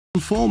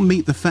before,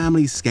 meet the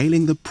family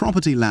scaling the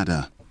property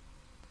ladder.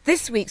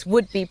 This week's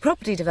would-be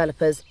property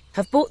developers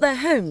have bought their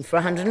home for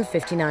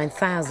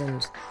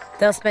 $159,000.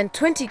 They'll spend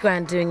 20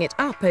 grand doing it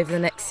up over the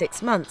next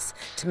 6 months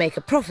to make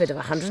a profit of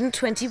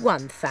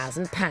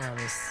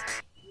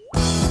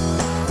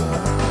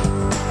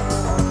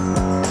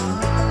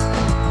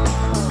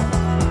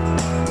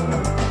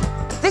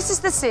 £121,000. This is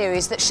the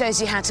series that shows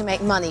you how to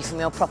make money from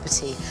your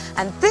property.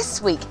 And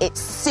this week,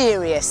 it's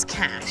serious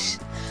cash.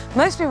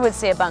 Most people would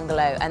see a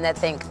bungalow and they'd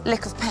think,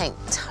 lick of paint,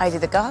 tidy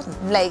the garden,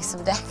 lay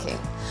some decking.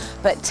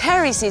 But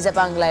Terry sees a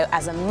bungalow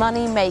as a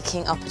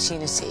money-making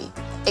opportunity.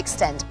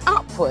 Extend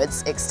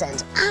upwards,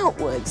 extend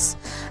outwards,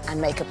 and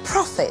make a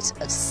profit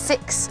of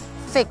 6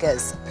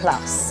 figures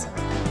plus.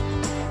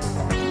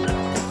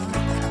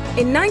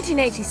 In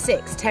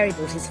 1986, Terry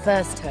bought his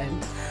first home.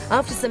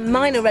 After some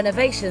minor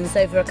renovations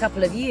over a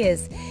couple of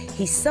years,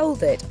 he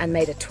sold it and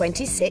made a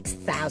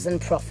 £26,000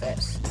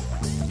 profit.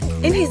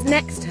 In his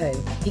next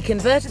home, he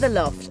converted the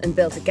loft and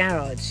built a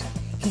garage.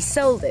 He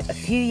sold it a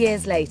few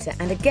years later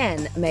and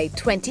again made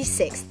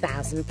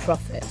 £26,000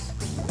 profit.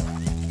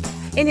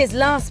 In his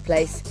last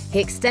place, he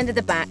extended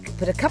the back,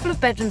 put a couple of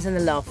bedrooms in the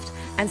loft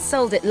and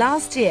sold it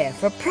last year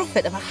for a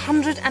profit of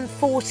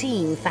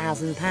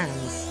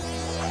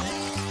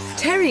 £114,000.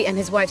 Terry and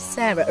his wife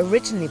Sarah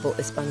originally bought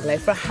this bungalow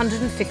for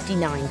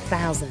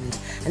 £159,000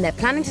 and they're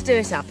planning to do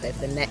it up over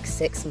the next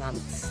 6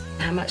 months.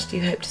 How much do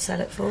you hope to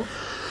sell it for?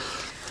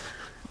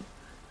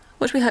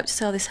 What do we hope to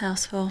sell this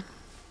house for?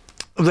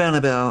 Around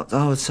about,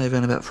 I would say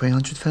around about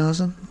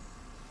 300,000.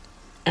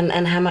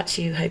 And how much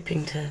are you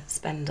hoping to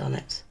spend on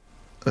it?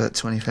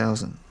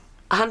 20,000.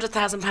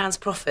 £100,000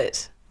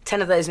 profit.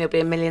 10 of those and you'll be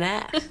a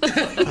millionaire.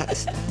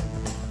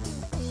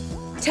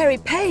 Terry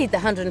paid the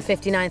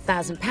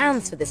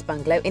 £159,000 for this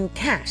bungalow in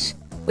cash,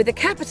 with the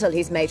capital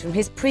he's made from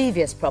his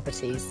previous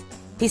properties.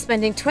 He's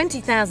spending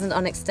 £20,000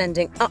 on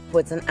extending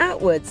upwards and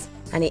outwards,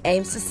 and he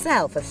aims to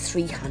sell for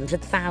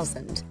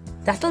 £300,000.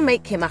 That'll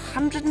make him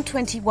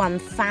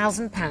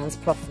 £121,000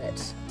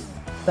 profit.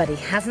 But he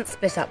hasn't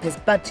split up his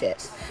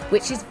budget,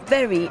 which is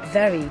very,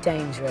 very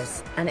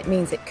dangerous, and it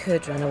means it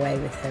could run away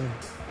with him.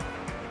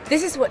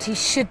 This is what he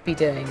should be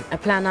doing, a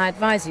plan I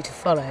advise you to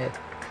follow.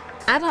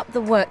 Add up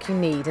the work you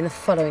need in the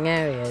following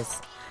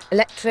areas: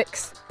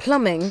 electrics,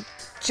 plumbing,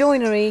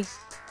 joinery,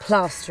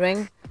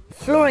 plastering,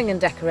 flooring and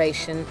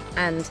decoration,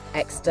 and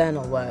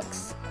external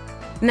works.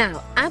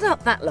 Now, add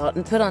up that lot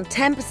and put on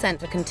 10%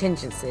 for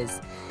contingencies.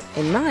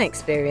 In my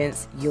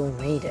experience, you'll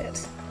need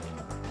it.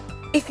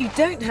 If you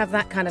don't have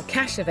that kind of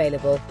cash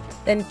available,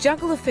 then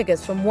juggle the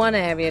figures from one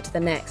area to the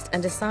next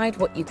and decide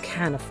what you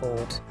can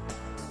afford.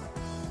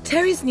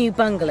 Terry's new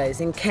bungalow's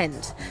in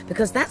Kent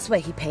because that's where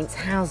he paints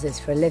houses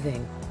for a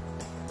living.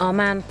 Our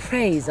man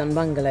preys on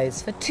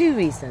bungalows for 2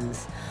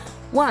 reasons.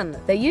 One,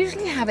 they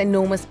usually have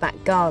enormous back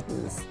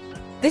gardens.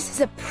 This is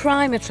a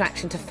prime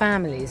attraction to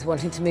families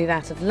wanting to move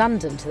out of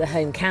London to the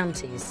home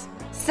counties.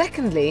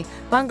 Secondly,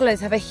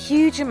 bungalows have a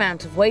huge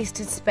amount of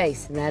wasted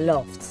space in their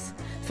lofts.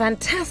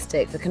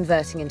 Fantastic for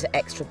converting into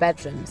extra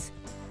bedrooms.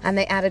 And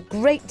they add a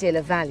great deal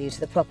of value to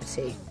the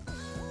property.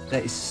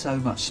 There is so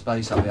much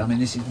space up here. I mean,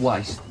 this is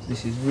waste.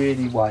 This is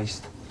really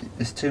waste.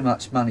 There's too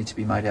much money to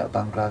be made out of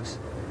bungalows.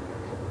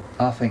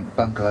 I think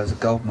bungalows are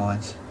gold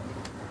mines.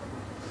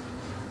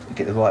 You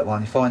get the right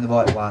one, you find the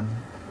right one.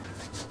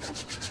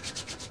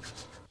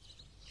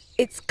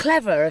 It's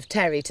clever of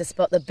Terry to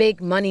spot the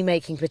big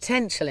money-making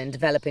potential in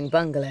developing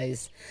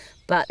bungalows,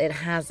 but it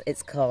has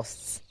its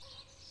costs.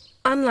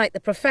 Unlike the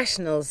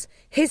professionals,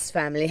 his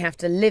family have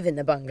to live in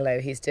the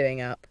bungalow he's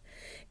doing up.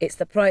 It's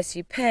the price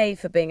you pay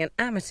for being an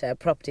amateur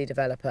property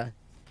developer.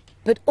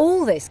 But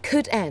all this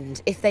could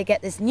end if they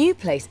get this new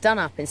place done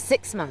up in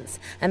 6 months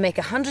and make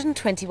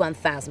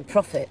 £121,000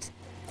 profit.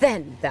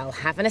 Then they'll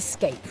have an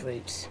escape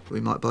route. We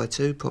might buy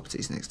 2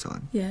 properties next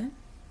time. Yeah.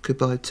 Could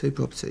buy 2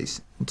 properties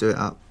and do it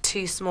up.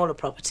 2 smaller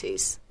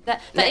properties.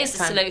 That is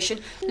the solution.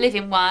 Live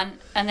in one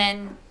and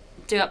then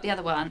do up the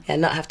other one. Yeah,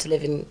 not have to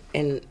live in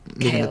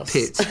chaos. Live in a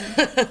pit.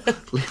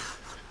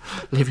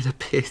 Live in a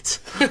pit.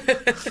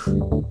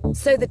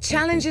 So the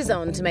challenge is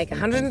on to make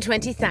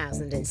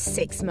 £120,000 in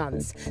 6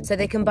 months so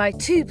they can buy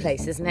 2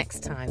 places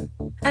next time.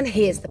 And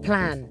here's the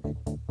plan.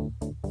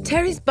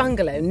 Terry's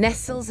bungalow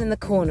nestles in the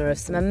corner of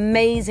some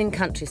amazing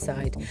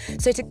countryside.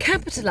 So to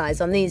capitalise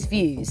on these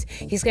views,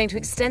 he's going to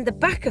extend the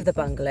back of the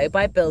bungalow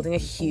by building a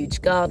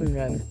huge garden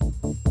room.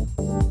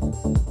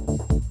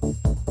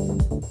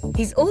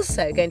 He's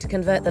also going to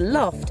convert the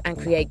loft and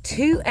create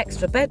 2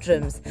 extra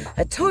bedrooms,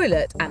 a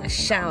toilet and a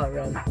shower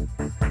room.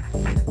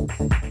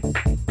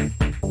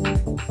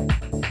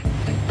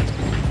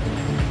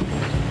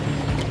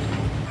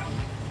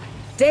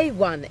 Day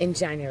 1 in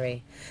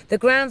January. The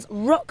ground's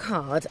rock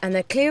hard and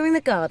they're clearing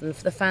the garden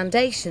for the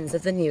foundations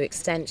of the new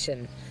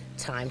extension.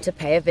 Time to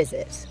pay a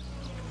visit.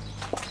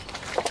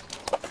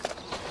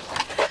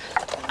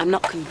 I'm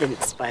not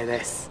convinced by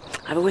this.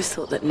 I've always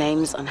thought that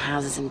names on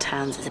houses in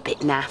towns is a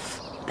bit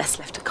naff. Best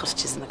left to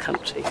cottages in the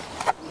country.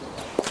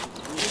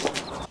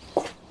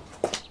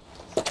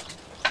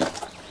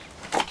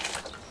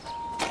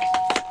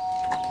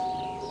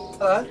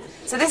 Hello.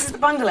 So this is the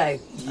bungalow?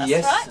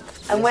 Yes.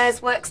 right. And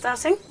where's work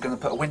starting? I'm going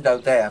to put a window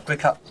there,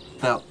 brick up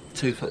about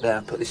 2 foot there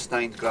and put this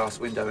stained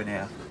glass window in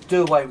here.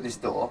 Do away with this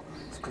door,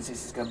 because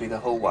this is going to be the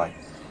hallway.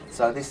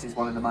 So this is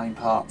one of the main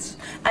parts.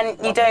 And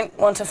you don't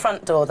want a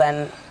front door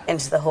then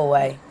into the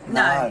hallway?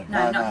 No,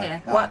 not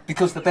here. No. What?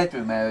 Because the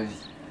bedroom there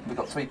is, we've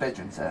got 3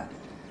 bedrooms there.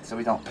 So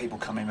we don't want people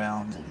coming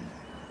round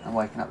and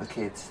waking up the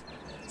kids.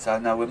 So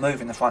no, we're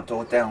moving the front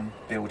door down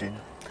building.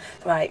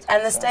 Right,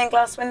 and the stained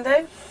glass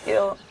window?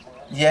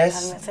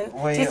 Yes. Do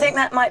you think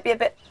that might be a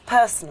bit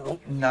personal?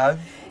 No.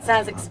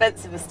 Sounds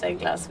expensive, a stained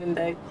glass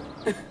window.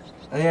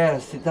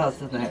 Yes, it does,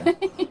 doesn't it?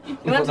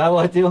 We've got no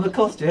idea what the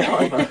cost yet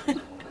either.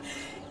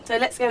 So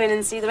let's go in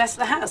and see the rest of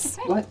the house.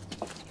 Right.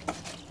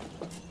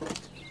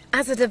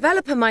 As a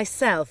developer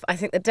myself, I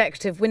think the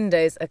decorative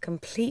windows are a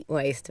complete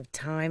waste of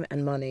time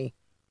and money.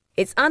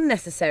 It's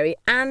unnecessary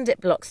and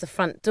it blocks the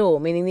front door,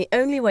 meaning the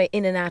only way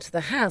in and out of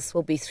the house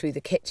will be through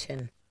the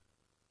kitchen.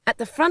 At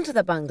the front of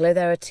the bungalow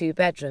there are 2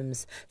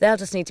 bedrooms. They'll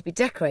just need to be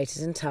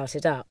decorated and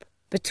tarted up.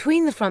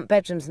 Between the front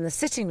bedrooms and the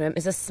sitting room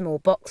is a small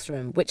box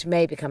room, which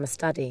may become a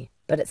study.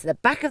 But it's the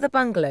back of the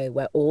bungalow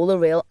where all the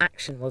real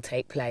action will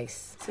take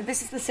place. So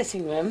this is the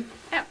sitting room.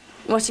 Yeah.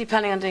 What are you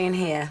planning on doing in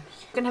here?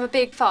 We're going to have a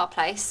big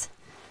fireplace,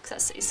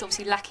 because it's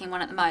obviously lacking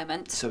one at the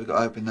moment. So we've got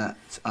to open that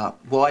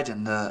up,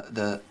 widen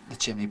the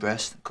chimney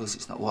breast, because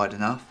it's not wide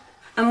enough.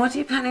 And what are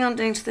you planning on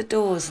doing to the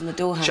doors and the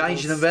door handles?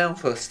 Changing them round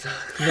first.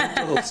 The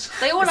doors.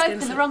 They all open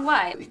the wrong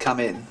way. You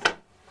come in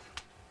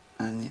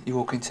and you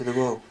walk into the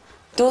wall.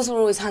 Doors were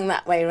always hung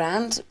that way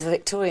round. The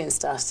Victorians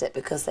started it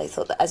because they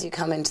thought that as you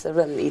come into the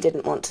room, you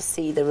didn't want to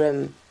see the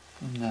room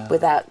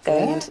without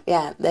going into...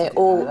 Yeah, they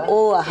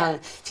all are hung.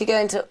 If you go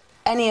into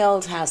any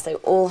old house, they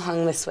all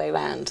hung this way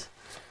round.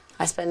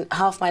 I spent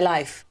half my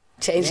life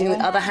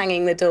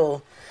hanging the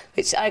door,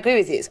 which I agree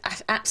with you, it's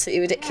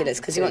absolutely ridiculous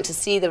because you want to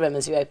see the room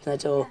as you open the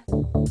door.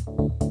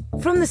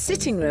 From the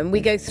sitting room, we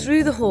go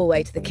through the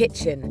hallway to the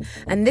kitchen,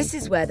 and this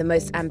is where the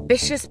most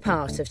ambitious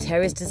part of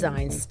Terry's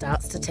design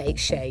starts to take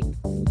shape.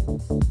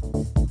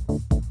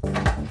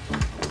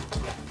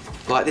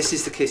 Right, this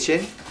is the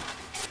kitchen.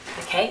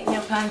 OK, and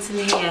your plans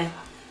in here?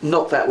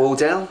 Knock that wall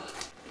down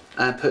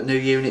and put new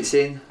units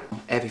in.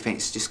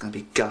 Everything's just going to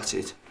be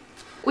gutted.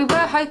 We were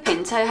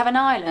hoping to have an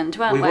island,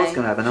 weren't we? We was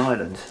going to have an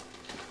island.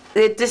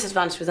 The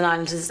disadvantage with an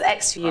island is there's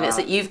extra units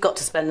that you've got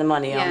to spend the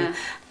money on.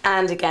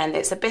 And again,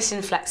 it's a bit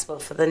inflexible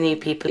for the new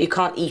people. You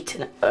can't eat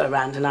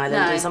around an island,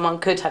 and someone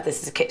could have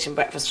this as a kitchen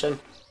breakfast room.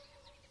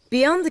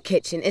 Beyond the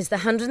kitchen is the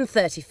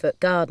 130-foot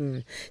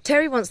garden.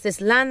 Terry wants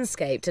this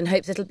landscaped and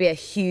hopes it'll be a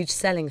huge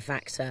selling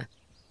factor.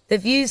 The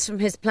views from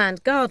his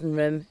planned garden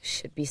room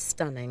should be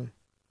stunning.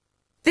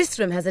 This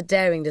room has a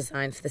daring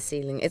design for the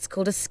ceiling. It's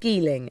called a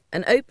skeeling,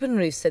 an open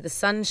roof so the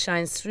sun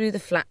shines through the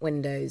flat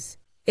windows.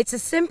 It's a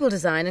simple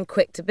design and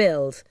quick to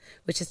build,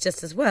 which is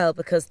just as well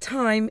because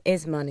time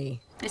is money.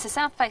 It's a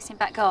south-facing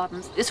back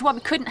garden. This is why we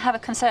couldn't have a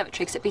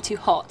conservatory because it'd be too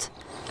hot.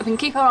 We can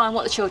keep our eye on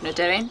what the children are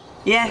doing.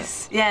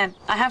 Yes, yeah.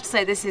 I have to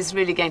say this is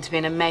really going to be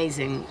an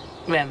amazing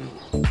room.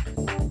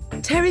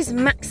 Terry's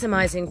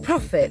maximising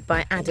profit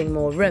by adding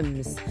more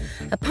rooms.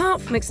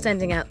 Apart from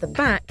extending out the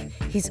back,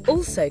 he's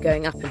also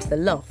going up into the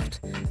loft,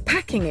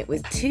 packing it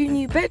with 2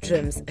 new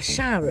bedrooms, a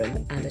shower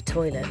room and a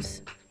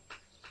toilet.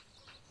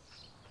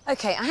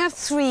 OK, I have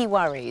 3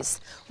 worries.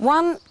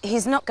 1,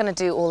 he's not going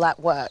to do all that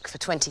work for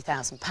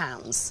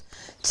 £20,000.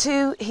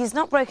 2, he's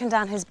not broken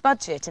down his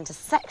budget into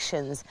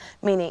sections,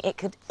 meaning it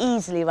could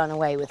easily run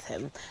away with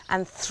him.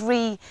 And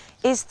 3,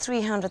 is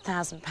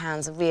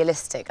 £300,000 a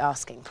realistic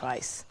asking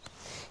price?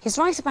 He's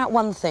right about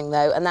one thing,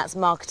 though, and that's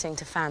marketing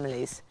to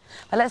families.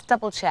 But let's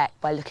double-check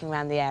by looking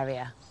around the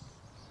area.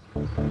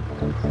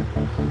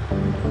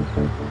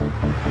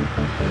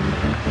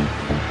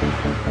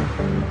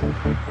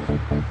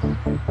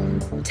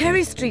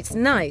 Terry Street's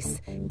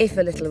nice, if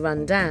a little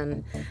run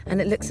down,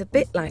 and it looks a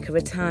bit like a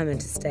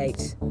retirement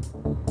estate.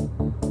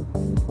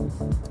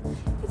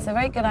 It's a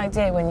very good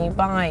idea when you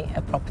buy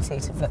a property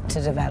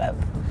to develop,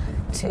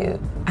 to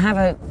have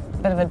a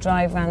bit of a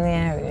drive around the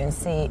area and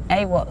see,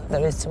 A, what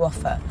there is to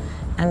offer,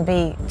 and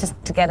B, just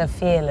to get a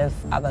feel of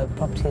other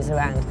properties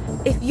around.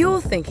 If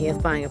you're thinking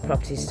of buying a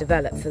property to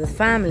develop for the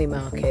family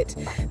market,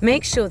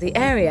 make sure the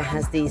area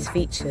has these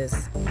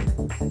features.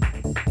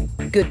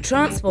 Good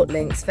transport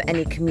links for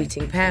any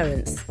commuting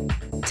parents.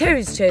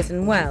 Terry's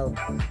chosen well.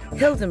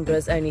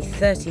 Hildenborough's only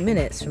 30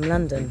 minutes from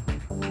London.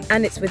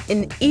 And it's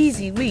within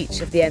easy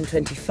reach of the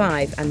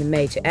M25 and the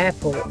major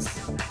airports.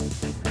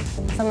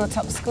 Some of the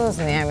top schools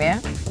in the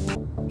area.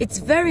 It's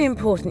very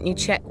important you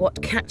check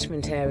what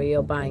catchment area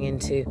you're buying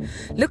into.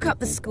 Look up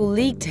the school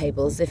league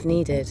tables if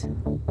needed.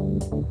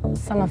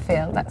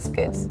 Summerfield, that's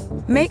good.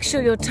 Make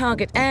sure your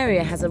target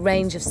area has a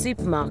range of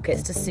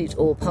supermarkets to suit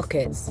all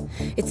pockets.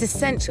 It's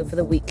essential for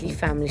the weekly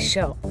family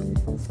shop.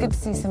 It's good to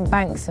see some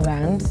banks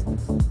around.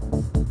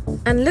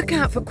 And look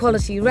out for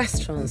quality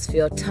restaurants for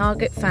your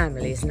target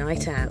family's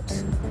night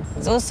out.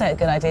 It's also a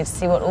good idea to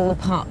see what all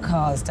the parked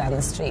cars down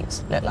the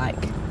street look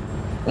like.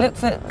 Look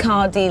for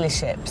car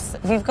dealerships.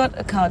 If you've got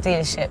a car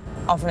dealership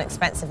of an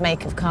expensive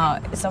make of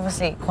car, it's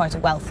obviously quite a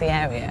wealthy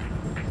area.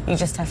 You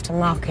just have to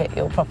market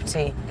your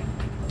property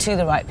to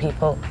the right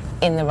people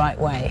in the right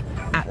way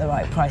at the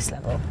right price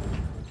level.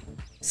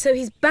 So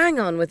he's bang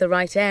on with the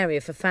right area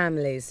for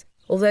families,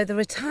 although the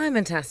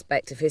retirement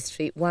aspect of his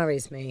street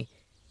worries me.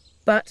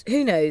 But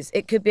who knows,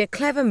 it could be a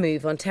clever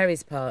move on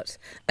Terry's part,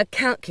 a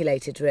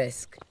calculated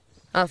risk.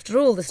 After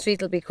all, the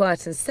street will be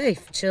quiet and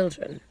safe for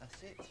children.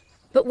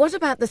 But what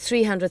about the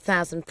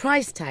 $300,000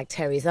 price tag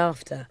Terry's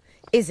after?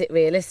 Is it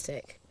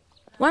realistic?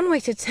 One way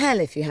to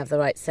tell if you have the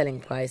right selling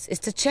price is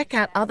to check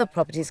out other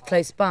properties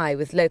close by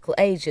with local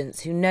agents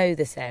who know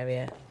this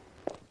area.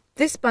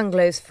 This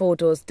bungalow's 4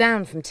 doors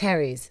down from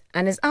Terry's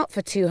and is up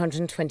for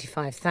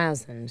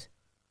 $225,000.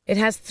 It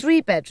has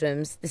 3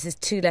 bedrooms. This is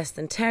 2 less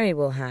than Terry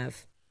will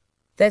have.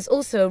 There's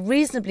also a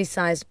reasonably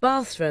sized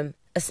bathroom,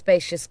 a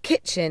spacious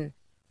kitchen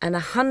and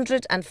a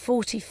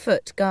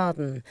 140-foot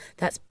garden.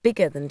 That's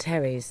bigger than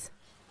Terry's.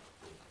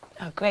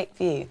 Oh, great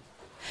view.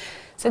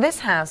 So this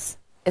house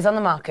is on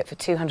the market for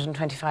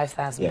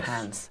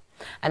 £225,000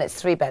 and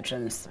it's 3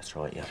 bedrooms. That's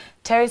right, yeah.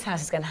 Terry's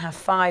house is going to have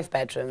 5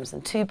 bedrooms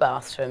and 2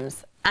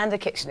 bathrooms and a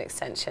kitchen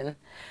extension.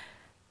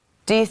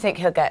 Do you think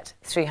he'll get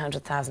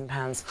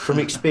 £300,000? From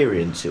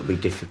experience, it'll be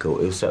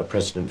difficult. It'll set a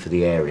precedent for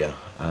the area.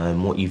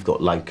 What you've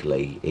got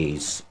locally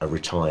is a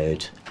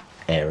retired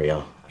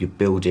area. You're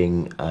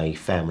building a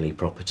family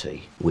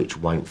property which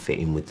won't fit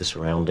in with the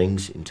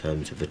surroundings in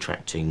terms of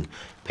attracting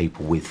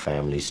people with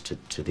families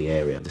to the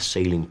area. The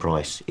ceiling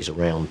price is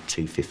around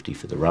 $250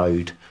 for the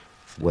road.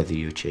 Whether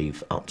you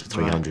achieve up to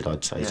 300,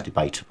 I'd say, is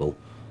debatable.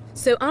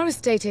 So our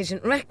estate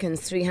agent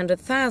reckons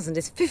 300,000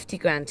 is 50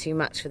 grand too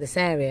much for this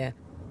area.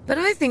 But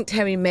I think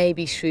Terry may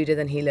be shrewder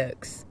than he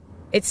looks.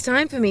 It's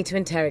time for me to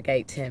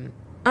interrogate him.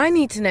 I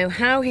need to know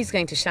how he's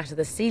going to shatter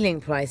the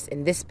ceiling price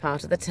in this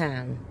part of the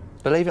town.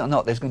 Believe it or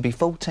not, there's going to be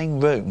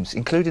 14 rooms,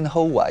 including the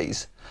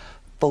hallways.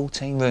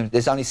 14 rooms.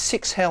 There's only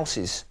 6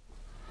 houses.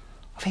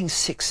 I think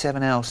 6,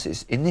 7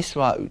 houses in this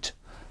road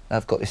that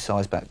have got this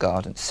size back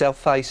garden.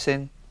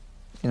 Self-facing,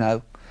 you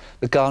know.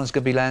 The garden's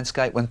going to be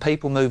landscaped. When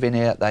people move in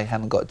here, they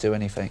haven't got to do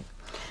anything.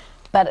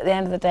 But at the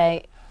end of the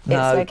day, No.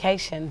 it's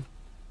location.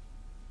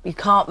 You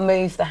can't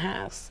move the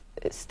house.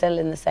 It's still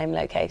in the same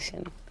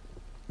location.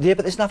 Yeah,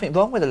 but there's nothing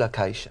wrong with the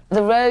location.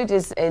 The road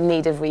is in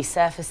need of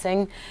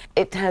resurfacing.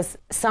 It has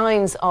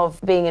signs of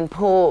being in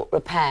poor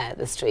repair,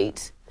 the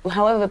street.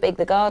 However big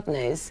the garden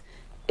is,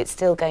 it's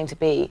still going to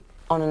be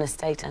on an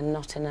estate and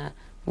not in a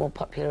more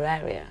popular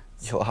area.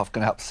 You're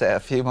going to upset a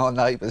few more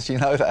neighbours, you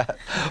know that.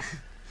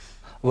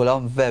 Well,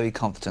 I'm very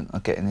confident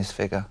of getting this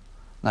figure.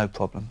 No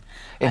problem.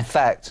 In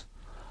fact,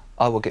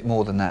 I will get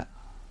more than that.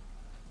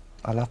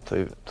 I love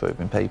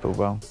proving people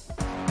wrong.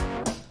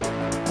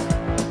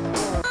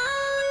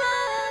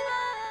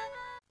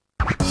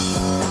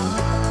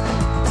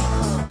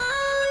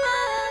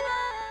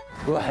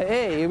 Well,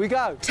 hey, here we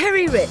go.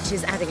 Terry Rich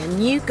is adding a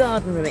new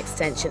garden room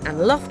extension and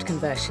loft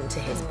conversion to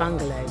his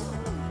bungalow.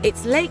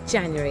 It's late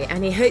January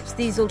and he hopes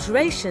these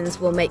alterations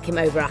will make him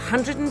over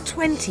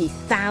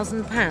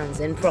 £120,000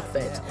 in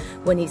profit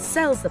when he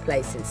sells the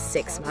place in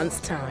 6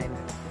 months' time.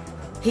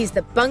 He's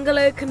the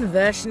bungalow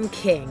conversion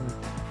king.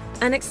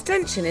 An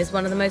extension is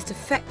one of the most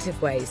effective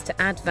ways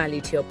to add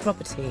value to your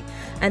property,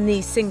 and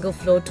these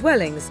single-floor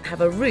dwellings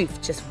have a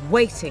roof just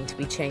waiting to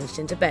be changed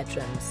into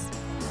bedrooms.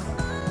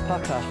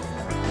 Pucker.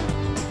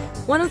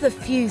 One of the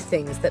few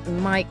things that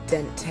might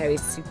dent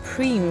Terry's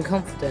supreme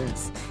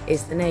confidence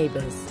is the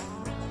neighbours.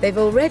 They've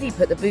already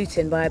put the boot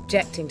in by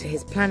objecting to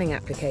his planning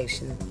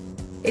application.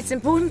 It's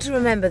important to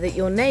remember that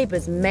your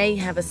neighbours may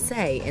have a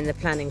say in the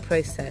planning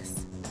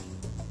process.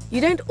 You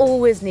don't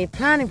always need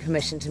planning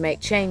permission to make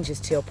changes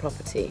to your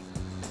property.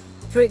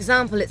 For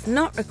example, it's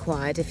not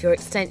required if your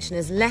extension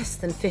is less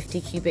than 50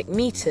 cubic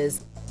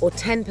metres or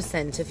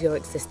 10% of your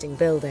existing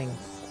building.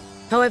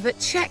 However,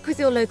 check with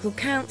your local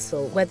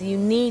council whether you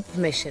need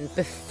permission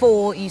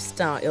before you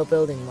start your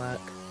building work.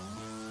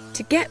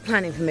 To get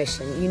planning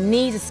permission, you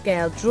need a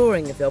scale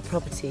drawing of your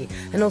property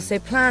and also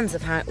plans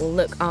of how it will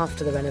look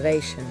after the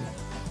renovation.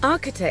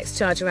 Architects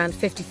charge around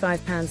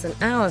 £55 an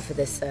hour for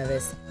this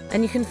service,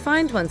 and you can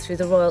find one through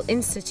the Royal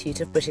Institute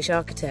of British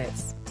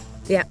Architects.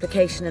 The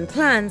application and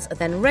plans are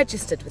then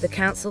registered with the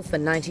council for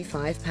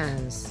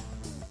 £95.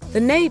 The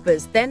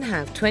neighbours then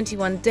have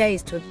 21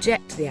 days to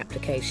object to the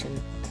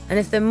application, and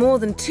if there are more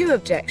than 2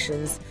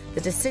 objections,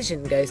 the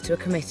decision goes to a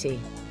committee.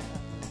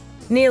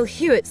 Neil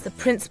Hewitt's the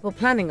principal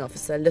planning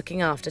officer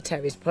looking after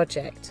Terry's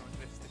project.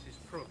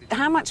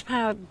 How much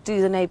power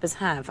do the neighbours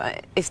have?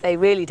 If they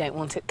really don't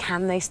want it,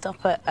 can they stop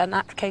an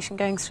application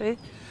going through?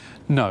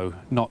 No,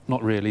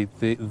 not really.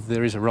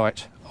 There is a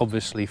right,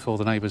 obviously, for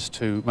the neighbours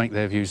to make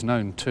their views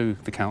known to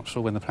the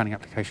council when the planning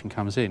application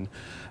comes in.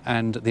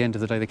 And at the end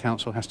of the day, the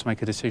council has to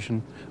make a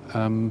decision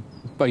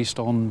based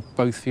on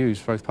both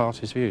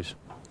parties' views.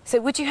 So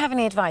would you have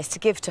any advice to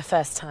give to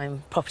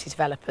first-time property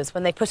developers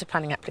when they put a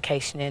planning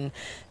application in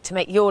to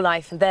make your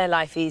life and their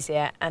life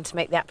easier and to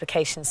make the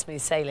application smooth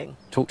sailing?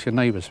 Talk to your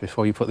neighbours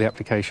before you put the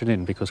application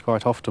in, because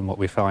quite often what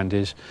we find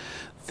is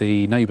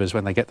the neighbours,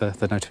 when they get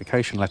the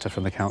notification letter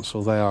from the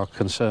council, they are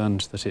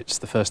concerned that it's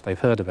the first they've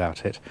heard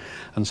about it,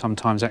 and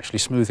sometimes actually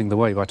smoothing the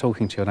way by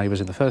talking to your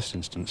neighbours in the first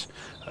instance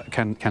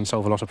can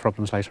solve a lot of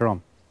problems later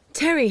on.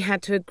 Terry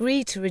had to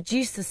agree to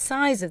reduce the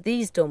size of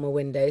these dormer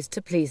windows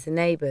to please the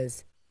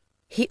neighbours.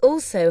 He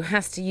also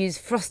has to use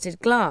frosted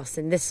glass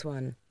in this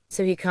one,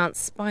 so he can't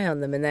spy on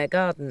them in their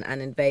garden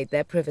and invade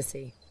their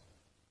privacy.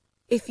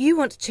 If you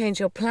want to change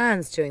your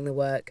plans during the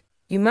work,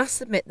 you must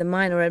submit the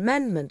minor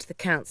amendment to the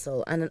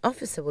council and an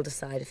officer will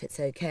decide if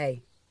it's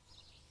okay.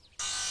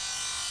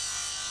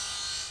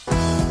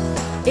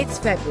 It's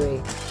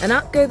February, and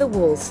up go the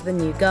walls to the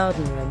new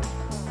garden room.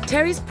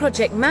 Terry's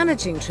project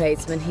managing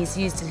tradesmen he's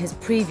used in his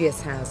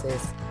previous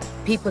houses,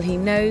 people he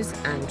knows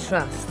and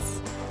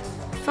trusts.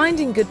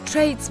 Finding good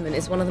tradesmen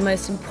is one of the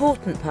most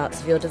important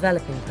parts of your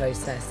developing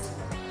process.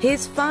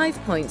 Here's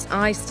 5 points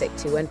I stick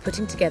to when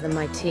putting together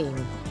my team.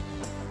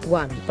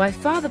 1. By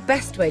far the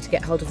best way to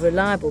get hold of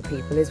reliable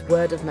people is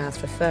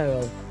word-of-mouth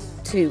referral.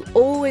 2.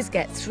 Always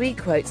get 3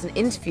 quotes and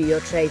interview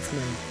your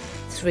tradesmen.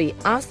 3.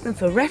 Ask them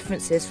for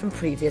references from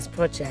previous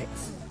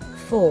projects.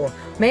 4.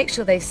 Make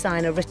sure they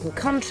sign a written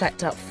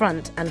contract up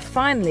front. And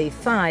finally,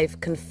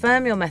 5.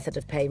 Confirm your method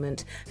of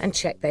payment and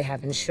check they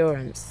have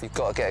insurance. You've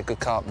got to get a good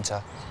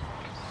carpenter.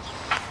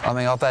 I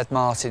mean, I've had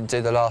Martin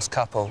do the last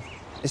couple.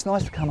 It's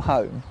nice to come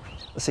home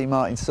and see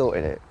Martin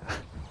sorted it.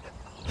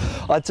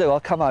 I do, I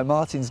come home,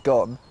 Martin's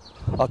gone.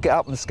 I'll get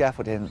up on the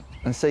scaffolding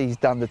and see he's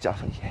done the job.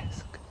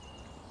 Yes,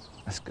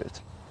 that's good.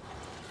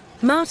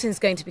 Martin's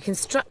going to be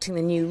constructing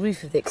the new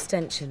roof of the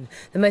extension,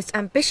 the most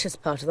ambitious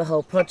part of the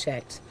whole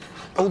project.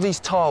 All these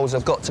tiles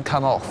have got to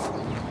come off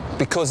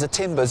because the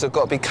timbers have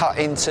got to be cut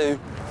into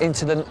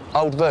the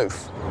old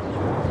roof.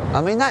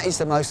 I mean, that is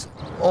the most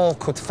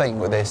awkward thing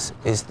with this,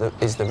 is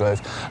the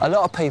roof. A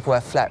lot of people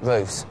have flat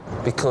roofs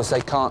because they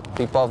can't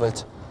be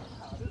bothered.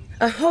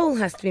 A hole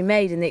has to be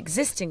made in the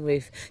existing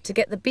roof to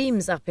get the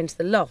beams up into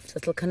the loft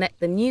that'll connect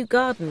the new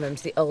garden room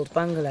to the old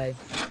bungalow.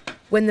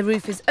 When the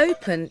roof is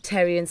open,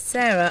 Terry and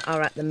Sarah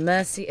are at the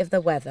mercy of the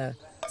weather,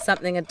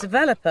 something a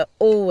developer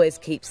always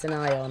keeps an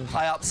eye on.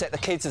 I upset the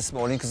kids this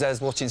morning because they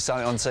was watching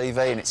something on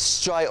TV and it's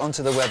straight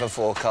onto the weather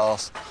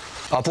forecast.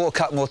 I bought a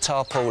couple more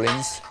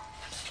tarpaulins,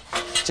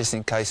 just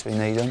in case we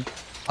need them.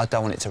 I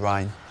don't want it to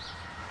rain,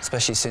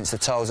 especially since the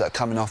tiles that are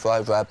coming off are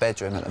over our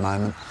bedroom at the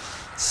moment.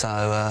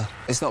 So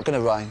it's not going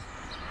to rain.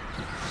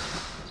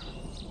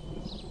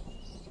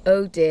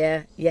 Oh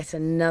dear, yet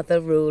another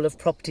rule of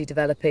property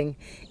developing.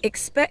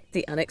 Expect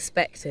the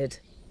unexpected.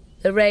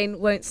 The rain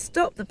won't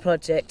stop the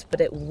project, but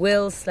it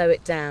will slow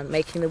it down,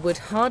 making the wood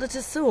harder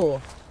to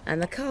saw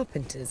and the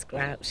carpenters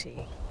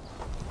grouchy.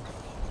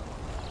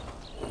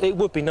 It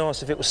would be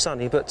nice if it was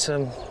sunny, but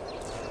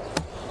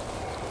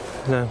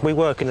no, we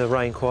work in the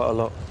rain quite a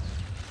lot.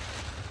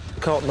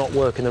 We can't not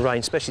work in the rain,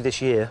 especially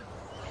this year,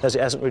 as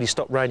it hasn't really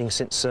stopped raining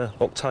since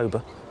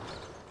October.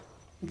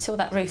 Until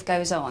that roof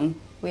goes on,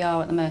 we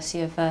are at the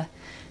mercy of the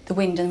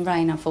wind and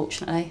rain,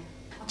 unfortunately.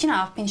 Do you know,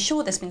 I've been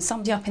sure there's been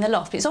somebody up in the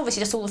loft, but it's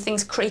obviously just all the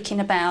things creaking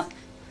about.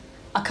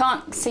 I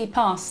can't see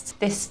past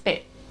this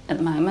bit at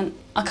the moment.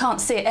 I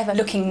can't see it ever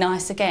looking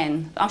nice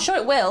again. I'm sure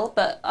it will,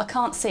 but I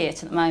can't see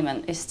it at the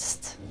moment. It's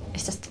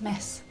just a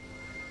mess.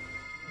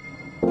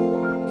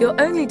 Your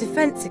only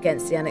defence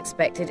against the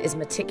unexpected is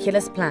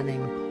meticulous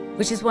planning,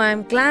 which is why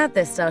I'm glad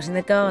they're starting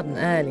the garden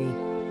early.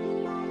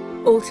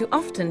 All too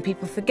often,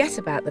 people forget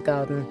about the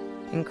garden.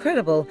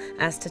 Incredible,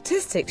 as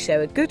statistics show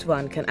a good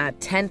one can add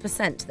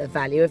 10% to the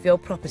value of your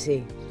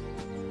property.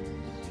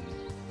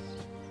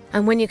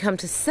 And when you come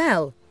to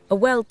sell, a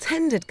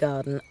well-tended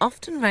garden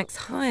often ranks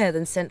higher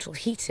than central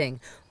heating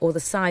or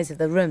the size of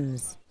the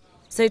rooms.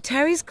 So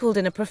Terry's called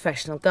in a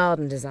professional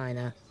garden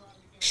designer.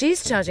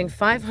 She's charging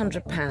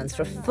 £500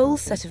 for a full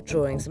set of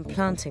drawings and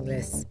planting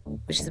lists,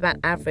 which is about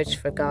average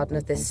for a garden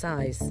of this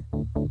size.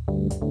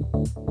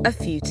 A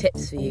few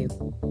tips for you.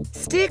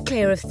 Steer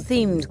clear of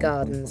themed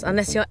gardens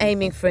unless you're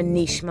aiming for a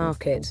niche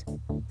market.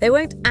 They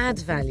won't add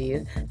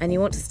value and you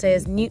want to stay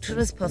as neutral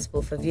as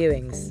possible for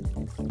viewings.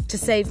 To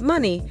save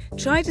money,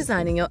 try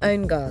designing your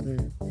own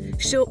garden.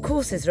 Short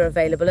courses are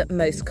available at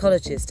most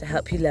colleges to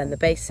help you learn the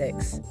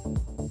basics.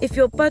 If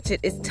your budget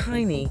is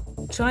tiny,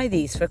 try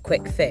these for a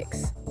quick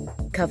fix.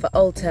 Cover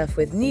old turf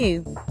with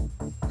new,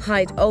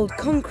 hide old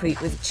concrete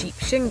with cheap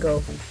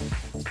shingle.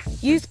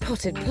 Use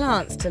potted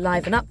plants to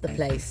liven up the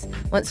place.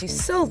 Once you've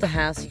sold the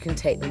house, you can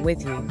take them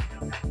with you.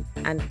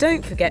 And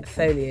don't forget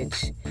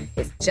foliage.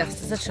 It's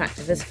just as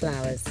attractive as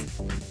flowers.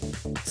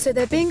 So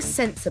they're being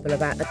sensible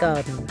about the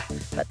garden,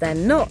 but they're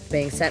not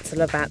being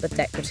sensible about the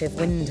decorative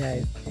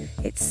window.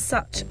 It's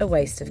such a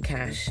waste of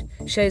cash,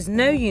 shows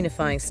no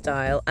unifying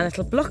style, and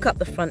it'll block up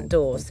the front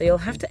door, so you'll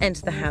have to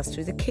enter the house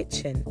through the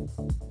kitchen.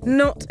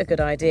 Not a good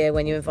idea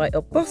when you invite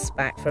your boss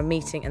back for a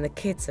meeting and the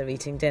kids are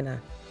eating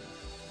dinner.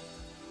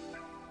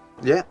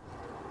 Yeah,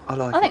 I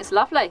like it. I think it's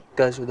lovely.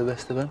 Goes with the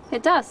rest of them.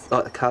 It does.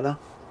 Like the colour.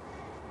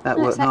 That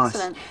Looks worked nice.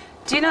 excellent.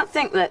 Do you not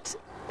think that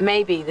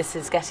maybe this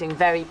is getting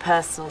very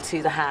personal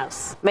to the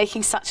house?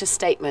 Making such a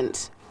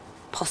statement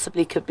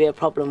possibly could be a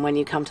problem when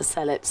you come to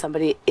sell it.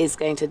 Somebody is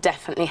going to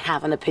definitely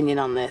have an opinion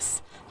on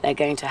this. They're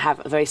going to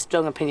have a very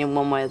strong opinion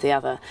one way or the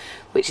other,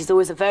 which is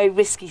always a very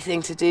risky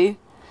thing to do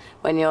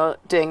when you're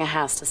doing a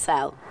house to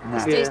sell.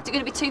 No. It's going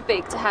to be too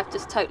big to have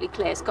just totally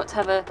clear. It's got to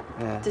have a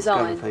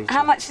design.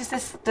 How much does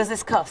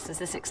this cost? Is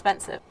this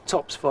expensive?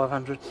 Tops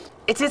 500.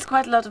 It is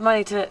quite a lot of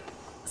money to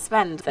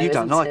spend, though, You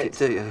don't isn't like it,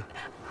 do you?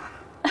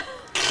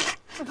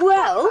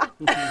 Well,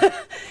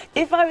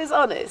 if I was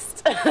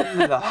honest.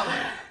 No.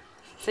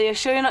 So you're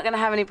sure you're not going to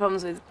have any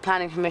problems with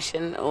planning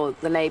permission or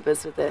the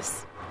neighbours with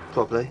this?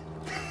 Probably.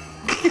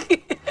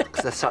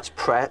 Because they're such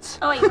prats.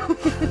 Oh, yeah.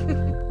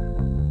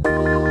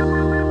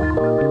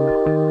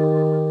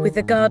 With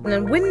the garden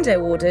and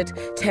window ordered,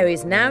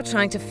 Terry's now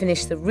trying to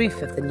finish the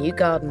roof of the new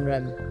garden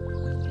room.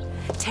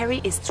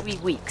 Terry is 3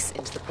 weeks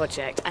into the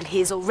project and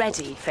he is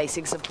already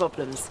facing some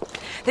problems.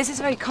 This is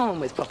very common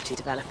with property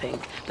developing,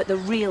 but the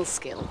real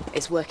skill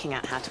is working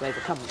out how to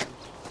overcome them.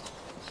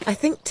 I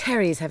think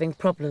Terry's having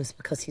problems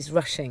because he's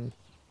rushing.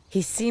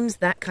 He seems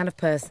that kind of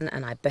person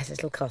and I bet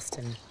it'll cost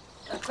him.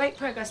 Great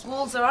progress.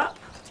 Walls are up,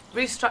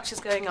 roof structure's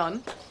going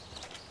on.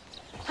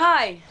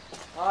 Hi.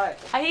 Hi.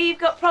 I hear you've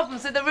got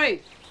problems with the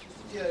roof.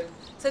 You.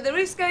 So the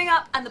roof's going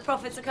up and the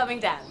profits are coming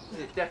down.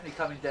 It's definitely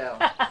coming down.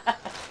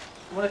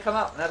 You want to come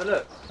up and have a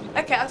look?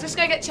 OK, I'll just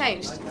go get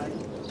changed. Okay.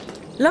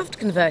 Loft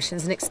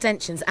conversions and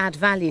extensions add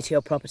value to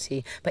your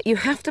property, but you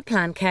have to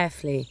plan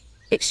carefully.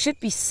 It should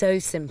be so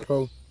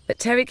simple. But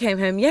Terry came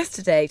home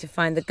yesterday to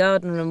find the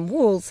garden room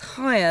walls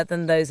higher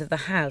than those of the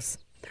house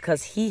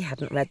because he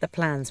hadn't read the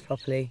plans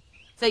properly.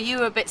 So you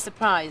were a bit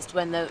surprised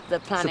when the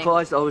planning...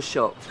 Surprised, I was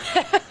shocked.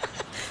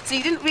 So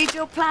you didn't read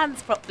your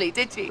plans properly,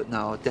 did you? But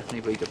no, I'll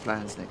definitely read the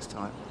plans next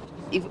time.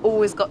 You've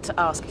always got to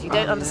ask. If you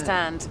don't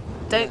understand,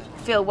 don't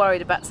feel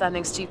worried about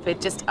sounding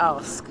stupid, just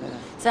ask. Yeah.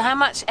 So how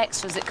much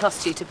extra does it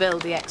cost you to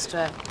build the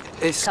extra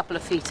couple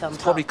of feet on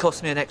top? Probably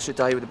cost me an extra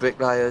day with the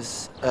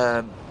bricklayers,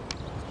 a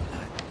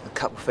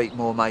couple of feet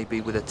more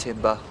maybe with the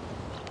timber,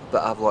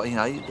 but otherwise, you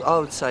know, I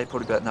would say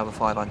probably about another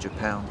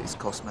 £500 it's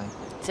cost me.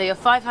 So you're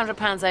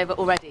 £500 over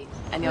already,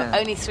 and you're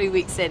only 3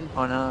 weeks in.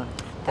 I know.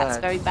 That's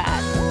very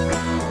bad.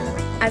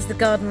 As the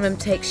garden room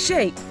takes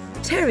shape,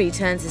 Terry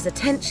turns his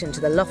attention to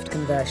the loft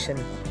conversion,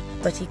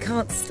 but he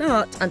can't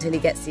start until he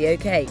gets the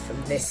OK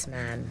from this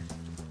man,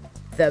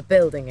 the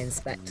building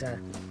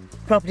inspector.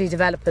 Property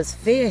developers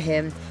fear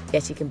him,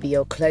 yet he can be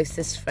your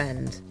closest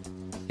friend.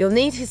 You'll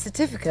need his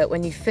certificate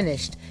when you've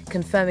finished,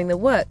 confirming the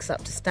work's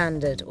up to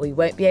standard, or you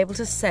won't be able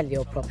to sell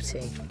your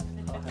property.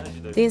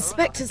 The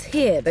inspector's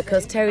here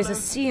because Terry's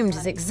assumed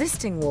his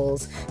existing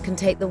walls can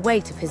take the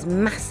weight of his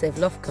massive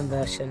loft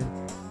conversion.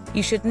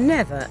 You should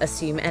never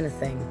assume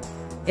anything.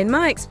 In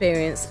my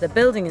experience, the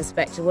building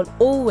inspector will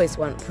always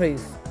want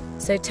proof,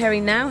 so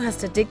Terry now has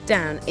to dig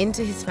down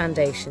into his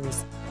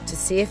foundations to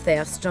see if they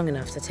are strong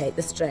enough to take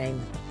the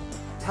strain.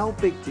 How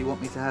big do you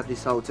want me to have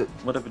this hole to...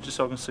 Whatever, just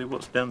so I can see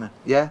what's down there.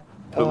 Yeah?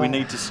 But we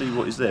need to see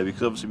what is there,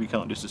 because obviously we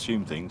can't just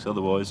assume things,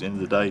 otherwise at the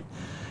end of the day,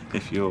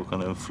 if your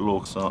kind of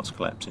floor starts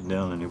collapsing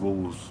down and your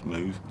walls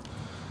move,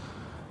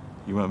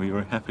 you won't be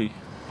very happy.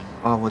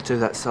 I will do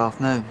that this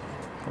afternoon.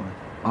 Fine.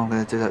 I'm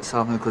going to do that this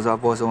afternoon because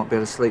otherwise I won't be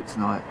able to sleep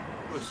tonight.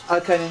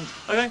 OK then.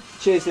 Okay.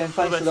 Cheers then,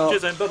 thanks a lot.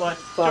 Cheers then, bye-bye.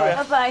 Bye.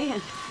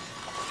 Bye-bye.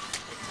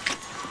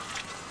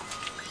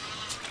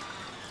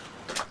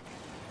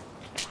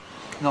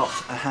 Not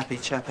a happy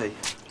chappy.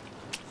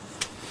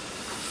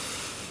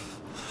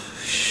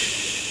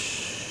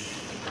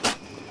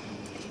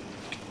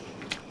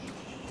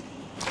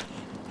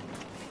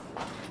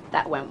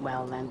 That went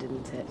well then,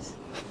 didn't it?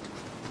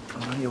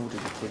 I only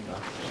ordered the timber.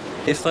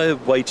 If they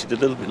had waited a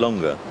little bit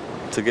longer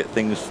to get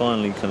things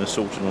finally kind of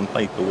sorted on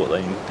paper what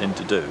they intend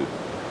to do,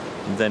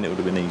 then it would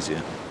have been easier.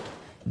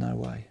 No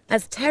way.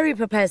 As Terry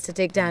prepares to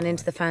dig down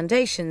into the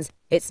foundations,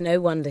 it's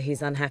no wonder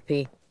he's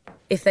unhappy.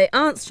 If they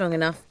aren't strong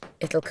enough,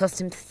 it'll cost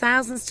him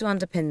thousands to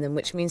underpin them,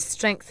 which means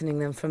strengthening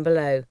them from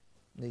below.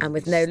 And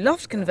with no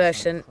loft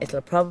conversion,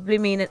 it'll probably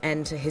mean an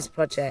end to his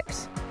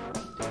project.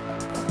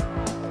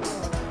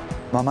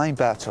 My main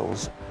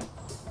battles,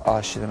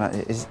 I should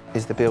imagine,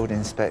 is the building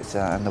inspector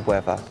and the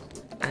weather.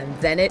 And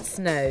then it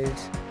snowed.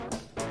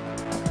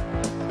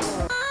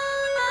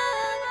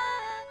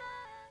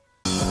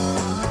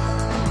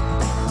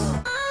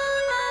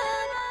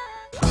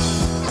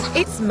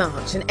 It's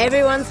March and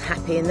everyone's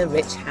happy in the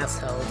Rich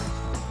household.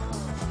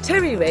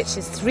 Terry Rich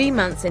is 3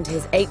 months into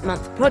his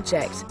 8-month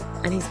project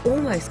and he's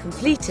almost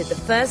completed the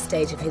first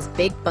stage of his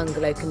big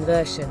bungalow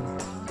conversion.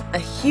 A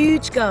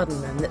huge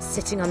garden room that's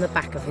sitting on the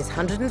back of his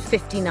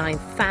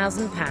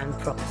 £159,000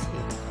 property.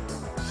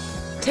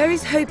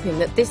 Terry's hoping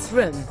that this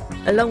room,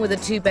 along with a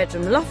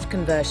 2-bedroom loft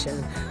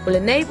conversion, will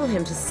enable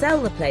him to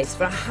sell the place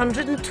for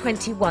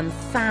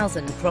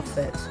 £121,000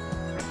 profit.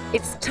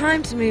 It's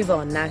time to move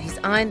on now he's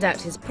ironed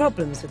out his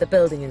problems with the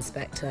building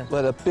inspector.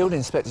 Well, the building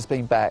inspector's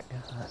been back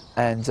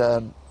and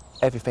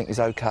everything is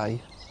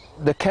OK.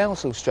 The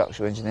council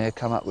structural engineer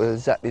come up with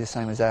exactly the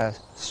same as our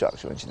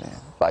structural engineer,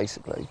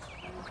 basically.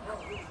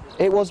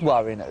 It was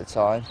worrying at the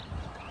time,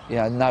 you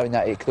know, knowing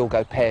that it could all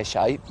go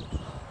pear-shaped.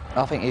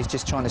 I think he's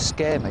just trying to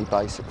scare me,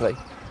 basically.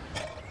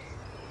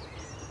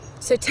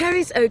 So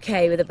Terry's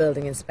OK with a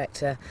building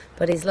inspector,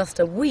 but he's lost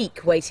a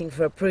week waiting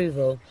for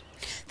approval.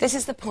 This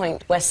is the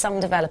point where some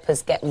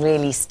developers get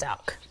really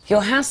stuck.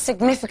 Your house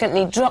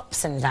significantly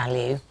drops in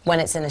value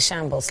when it's in a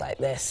shambles like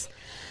this.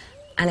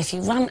 And if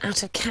you run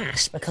out of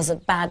cash because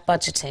of bad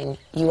budgeting,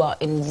 you are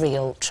in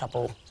real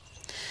trouble.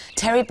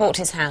 Terry bought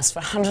his house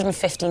for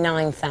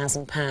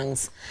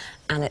 £159,000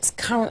 and it's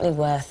currently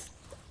worth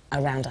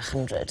around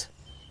 100.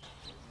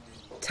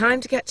 Time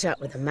to catch up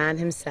with the man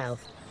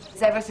himself.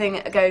 Is everything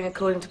going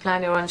according to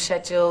plan? You're on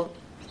schedule?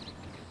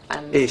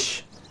 And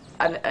Ish.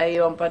 And are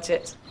you on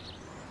budget?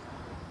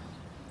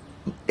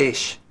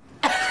 Ish.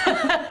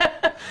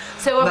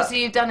 So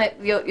obviously you've done it.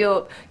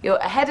 You're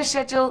ahead of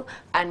schedule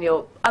and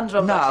you're under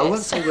on budget. No, I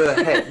wouldn't say we're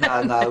ahead. No.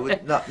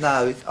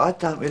 I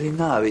don't really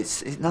know.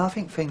 No, I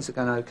think things are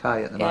going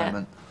okay at the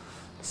moment.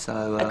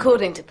 So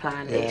according to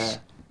plan-ish. Yeah.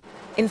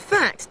 In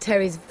fact,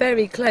 Terry's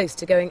very close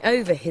to going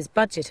over his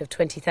budget of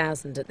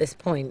 £20,000 at this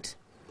point.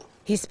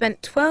 He's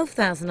spent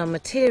 £12,000 on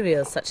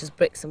materials such as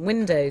bricks and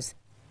windows,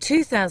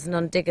 £2,000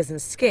 on diggers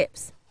and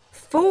skips,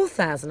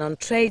 £4,000 on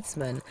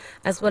tradesmen,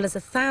 as well as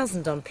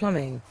 £1,000 on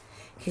plumbing.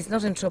 He's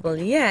not in trouble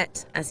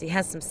yet, as he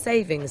has some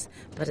savings,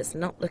 but it's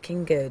not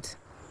looking good.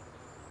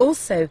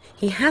 Also,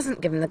 he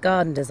hasn't given the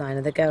garden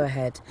designer the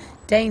go-ahead.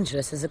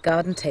 Dangerous, as a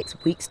garden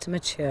takes weeks to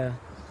mature.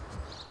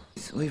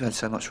 We've had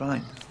so much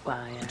rain.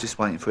 Wow, yeah. We're just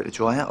waiting for it to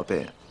dry out a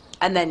bit.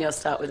 And then you'll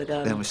start with the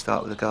garden. Then we'll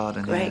start with the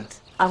garden. Great. Yeah.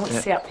 I want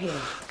to see up here.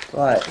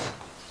 Right.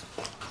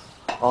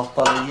 I'll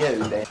follow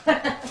you then.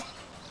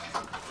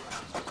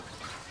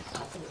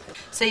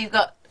 So you've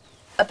got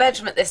a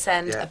bedroom at this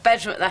end, Yeah. a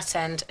bedroom at that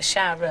end, a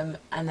shower room,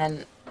 and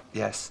then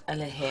Yes. a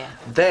lid here.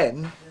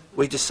 Then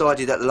we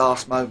decided at the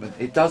last moment,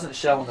 it doesn't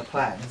show on the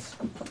plans,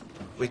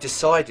 we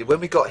decided when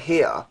we got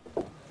here,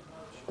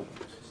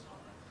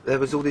 there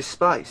was all this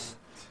space.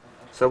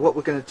 So what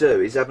we're going to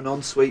do is have an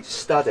ensuite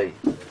study.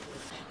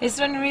 Is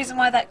there any reason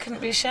why that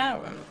couldn't be a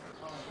shower room?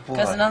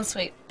 Because Why? an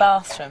ensuite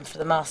bathroom for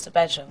the master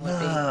bedroom would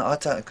be... No, I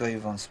don't agree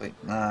with ensuite.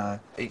 No,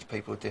 each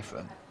people are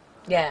different.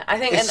 Yeah, I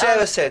think... If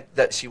Sarah said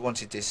that she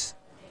wanted this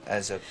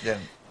as a...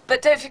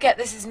 But don't forget,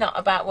 this is not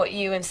about what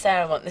you and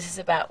Sarah want. This is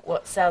about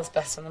what sells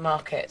best on the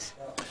market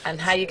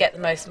and how you get the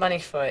most money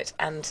for it.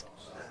 And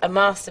a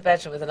master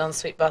bedroom with an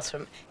ensuite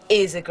bathroom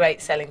is a great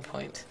selling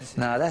point.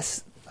 No,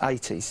 that's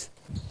 80s.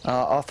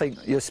 I think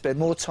you'll spend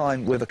more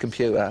time with a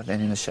computer than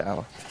in a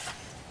shower.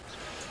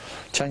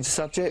 Change the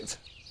subject?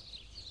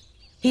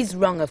 He's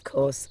wrong, of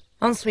course.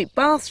 Ensuite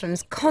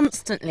bathrooms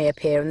constantly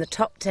appear in the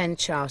top 10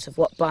 chart of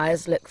what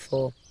buyers look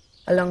for,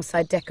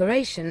 alongside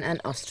decoration and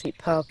off-street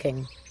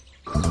parking.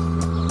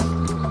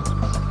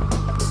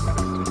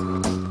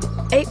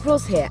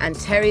 April's here and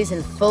Terry's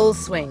in full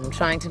swing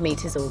trying to meet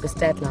his August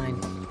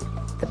deadline.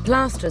 The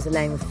plasterers are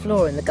laying the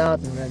floor in the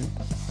garden room.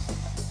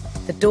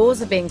 The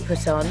doors are being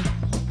put on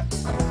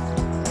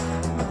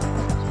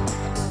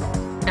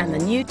and the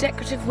new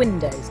decorative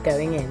windows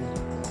going in.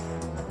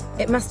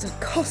 It must have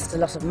cost a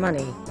lot of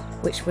money,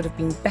 which would have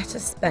been better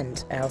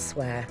spent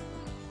elsewhere.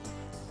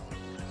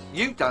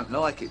 You don't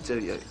like it, do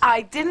you?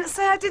 I didn't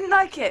say I didn't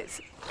like it.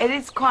 It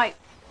is quite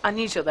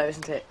unusual though,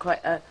 isn't it?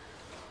 Quite a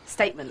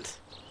statement.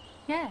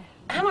 Yeah.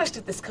 How much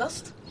did this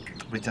cost?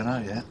 We don't know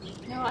yet.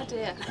 No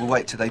idea. We'll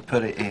wait till they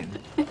put it in,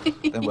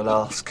 then we'll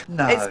ask.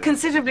 No. It's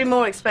considerably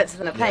more expensive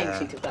than a plain Yeah.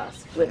 sheet of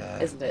glass, Yeah,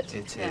 isn't it?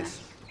 It Yeah. is.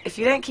 If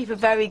you don't keep a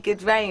very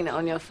good rein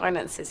on your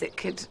finances, it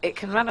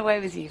can run away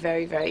with you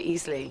very, very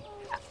easily.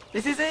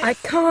 This is it. I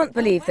can't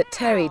believe that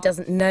Terry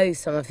doesn't know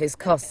some of his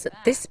costs at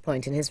this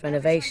point in his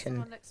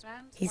renovation.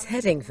 He's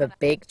heading for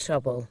big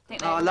trouble.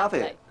 Oh, I love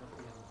it.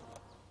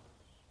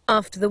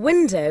 After the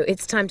window,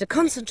 it's time to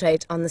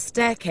concentrate on the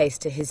staircase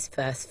to his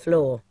first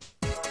floor.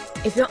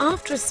 If you're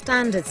after a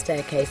standard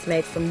staircase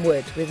made from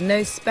wood with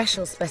no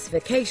special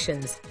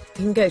specifications,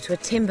 you can go to a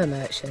timber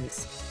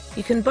merchant's.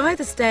 You can buy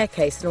the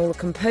staircase and all the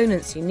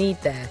components you need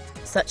there,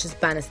 such as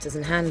banisters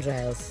and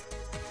handrails.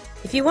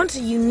 If you want a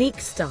unique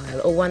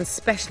style or one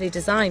specially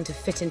designed to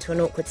fit into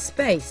an awkward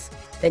space,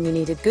 then you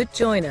need a good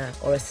joiner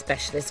or a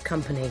specialist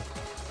company.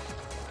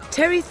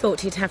 Terry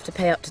thought he'd have to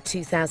pay up to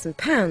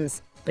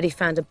 £2,000, but he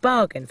found a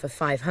bargain for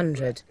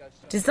 £500,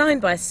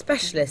 designed by a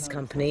specialist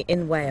company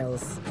in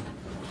Wales.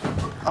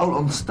 Oh,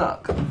 I'm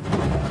stuck.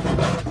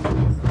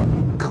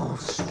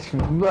 Gosh,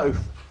 no.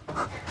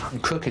 I'm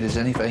crooked as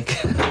anything.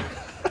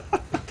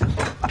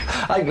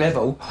 Ain't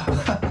level.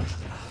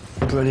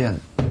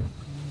 Brilliant.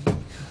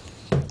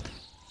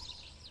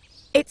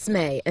 It's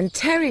May, and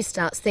Terry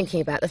starts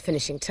thinking about the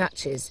finishing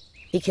touches.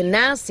 He can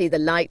now see the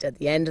light at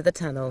the end of the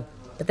tunnel,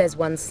 but there's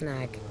one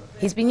snag.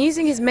 He's been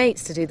using his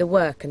mates to do the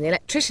work, and the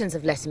electricians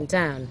have let him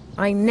down.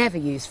 I never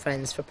use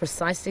friends for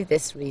precisely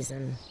this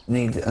reason.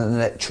 Need an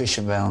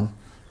electrician round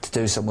to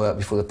do some work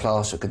before the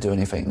plasterer could do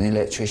anything, and the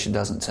electrician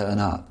doesn't turn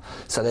up.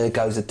 So there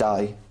goes a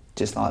day,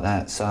 just like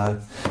that. So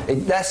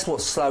that's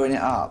what's slowing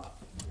it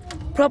up.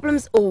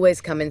 Problems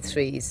always come in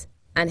threes,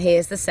 and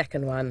here's the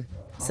second one.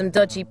 Some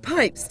dodgy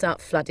pipes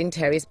start flooding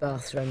Terry's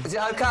bathroom. Is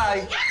it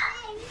okay?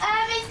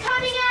 It's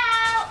coming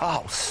out!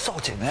 Oh,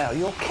 sod him out,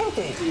 you're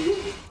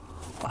kidding.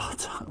 I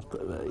don't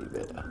believe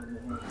it.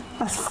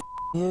 That's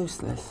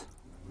useless.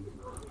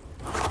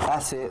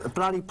 That's it, the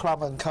bloody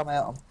plumber can come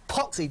out and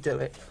poxy do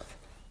it.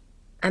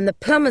 And the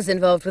plumber's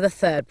involved with a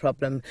third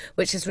problem,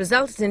 which has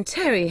resulted in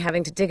Terry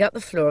having to dig up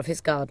the floor of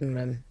his garden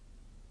room.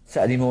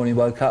 Saturday morning,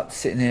 woke up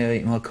sitting here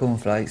eating my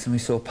cornflakes and we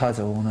saw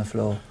puddle on the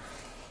floor.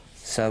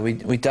 So we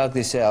dug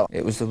this out.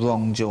 It was the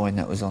wrong joint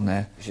that was on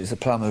there. It was the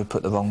plumber who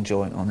put the wrong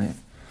joint on it.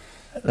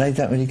 They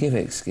don't really give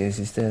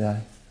excuses, do they?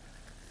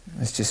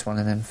 It's just one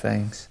of them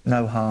things.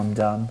 No harm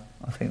done,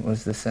 I think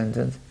was the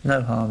sentence.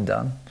 No harm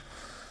done.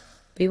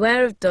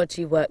 Beware of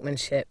dodgy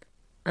workmanship.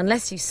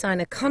 Unless you sign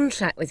a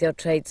contract with your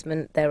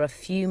tradesman, there are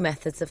few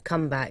methods of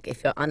comeback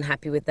if you're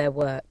unhappy with their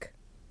work.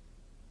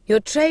 Your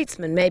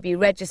tradesman may be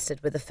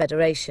registered with the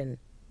Federation.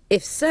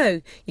 If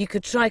so, you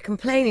could try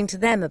complaining to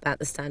them about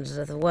the standard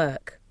of the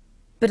work.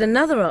 But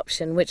another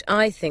option, which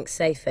I think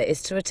safer,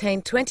 is to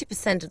retain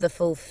 20% of the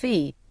full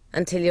fee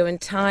until you're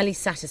entirely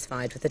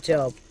satisfied with the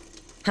job.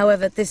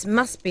 However, this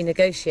must be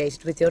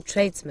negotiated with your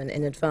tradesman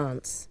in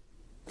advance.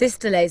 This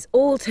delays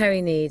all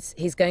Terry needs.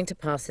 He's going to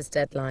pass his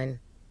deadline.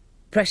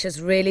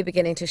 Pressure's really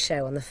beginning to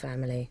show on the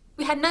family.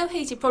 We had no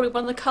heating, probably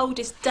one of the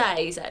coldest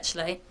days,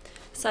 actually.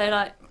 So,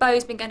 like,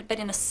 Bo's been going to bed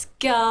in a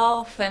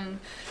scarf and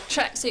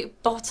tracksuit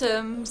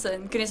bottoms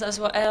and goodness knows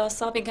what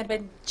else. I've been going to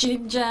bed in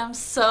gym jam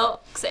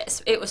socks.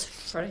 It was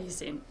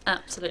freezing,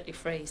 absolutely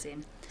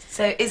freezing.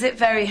 So is it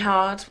very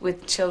hard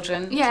with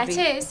children Yeah, to be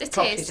it is.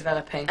 properly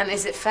developing? And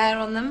is it fair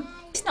on them?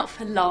 It's not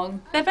for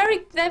long. They're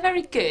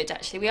very good,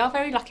 actually. We are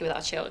very lucky with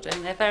our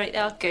children. They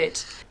are good.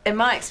 In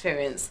my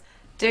experience,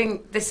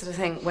 doing this sort of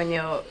thing when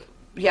you're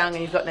young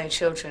and you've got no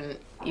children,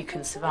 you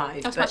can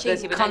survive. That's much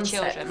easier with no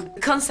children.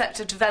 The concept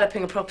of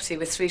developing a property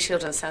with 3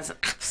 children sounds an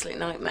absolute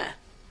nightmare.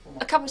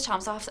 A couple of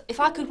times, if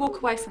I could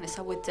walk away from this,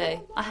 I would do.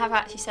 I have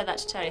actually said that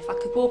to Terry. If I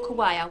could walk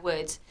away, I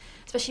would.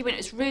 Especially when it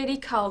was really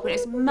cold, when it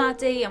was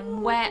muddy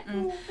and wet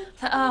and...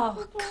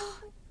 Oh,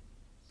 God.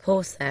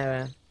 Poor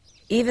Sarah.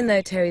 Even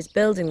though Terry's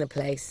building the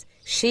place,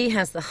 she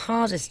has the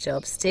hardest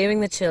job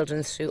steering the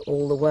children through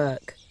all the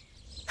work.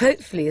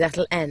 Hopefully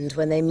that'll end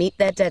when they meet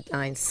their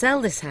deadline,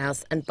 sell this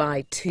house and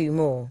buy 2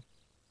 more.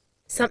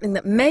 Something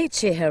that may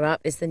cheer her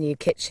up is the new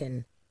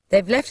kitchen.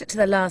 They've left it to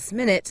the last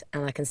minute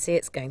and I can see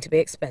it's going to be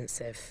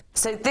expensive.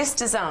 So this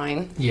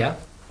design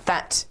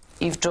that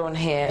you've drawn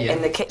here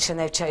in the kitchen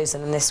they've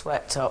chosen and this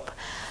worktop,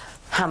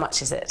 how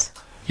much is it?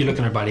 You're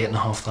looking at about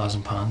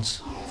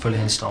 £8,500, fully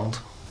installed.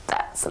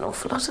 That's an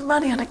awful lot of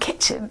money on a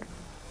kitchen.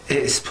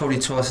 It's probably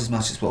twice as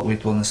much as what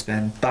we'd want to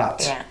spend,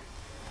 but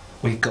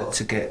we've got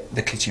to get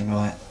the kitchen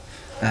right.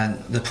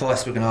 And the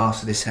price we're going to ask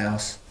for this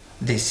house,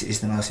 this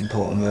is the most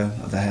important room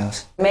of the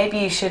house. Maybe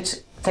you should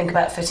think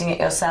about fitting it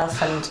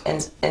yourself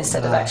and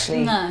instead of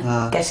actually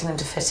getting them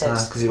to fit it.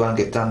 No, because it won't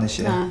get done this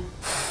year. No.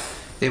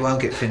 It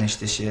won't get finished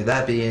this year.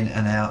 They'll be in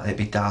and out, they'll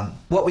be done.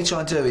 What we try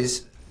and do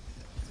is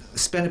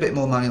spend a bit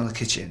more money on the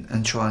kitchen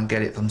and try and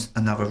get it from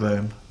another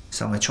room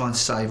somewhere. Try and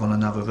save on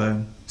another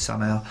room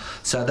somehow.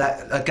 So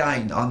that,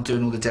 again, I'm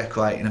doing all the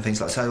decorating and things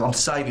like that. So I'm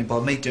saving, by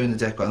me doing the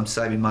decorating, I'm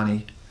saving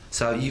money.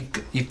 So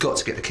you've got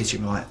to get the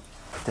kitchen right.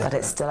 But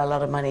it's still a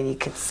lot of money. You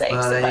could save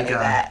well, some there money you go.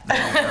 there.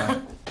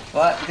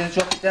 Right, you're going to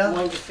drop it down?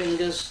 Mind your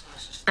fingers.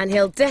 And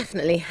he'll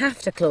definitely have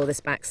to claw this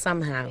back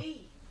somehow.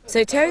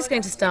 So Terry's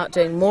going to start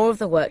doing more of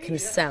the work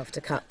himself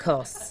to cut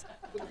costs.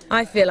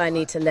 I feel I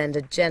need to lend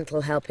a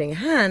gentle helping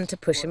hand to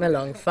push him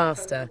along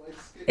faster.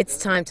 It's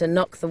time to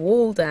knock the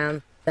wall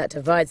down that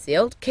divides the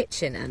old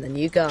kitchen and the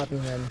new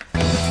garden room.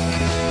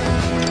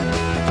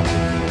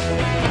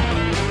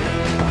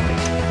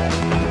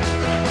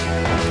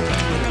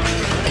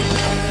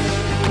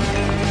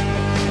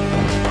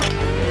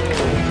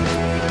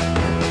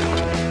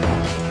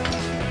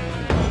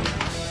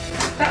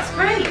 That's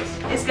great.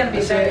 It's going to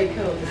be very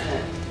cool, isn't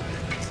it?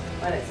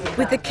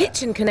 With the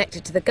kitchen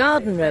connected to the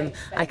garden room,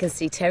 I can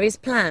see Terry's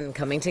plan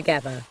coming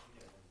together.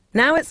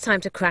 Now it's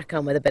time to crack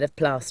on with a bit of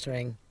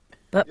plastering.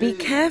 But be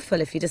careful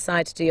if you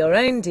decide to do your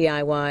own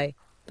DIY,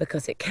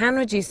 because it can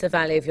reduce the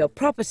value of your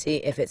property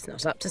if it's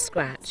not up to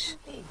scratch.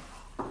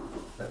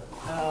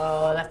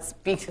 Oh, that's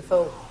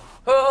beautiful.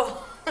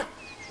 Oh.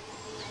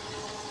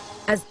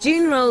 As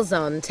June rolls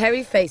on,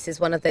 Terry faces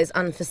one of those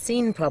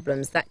unforeseen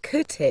problems that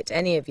could hit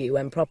any of you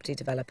when property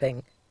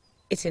developing.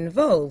 It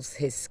involves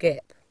his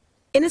skip.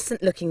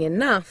 Innocent looking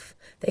enough,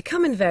 they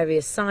come in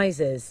various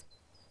sizes.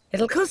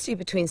 It'll cost you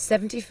between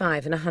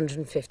 £75 and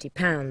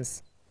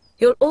 £150.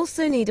 You'll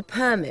also need a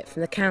permit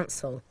from the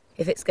council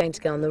if it's going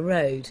to go on the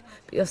road,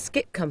 but your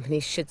skip company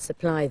should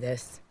supply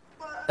this.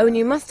 Oh, and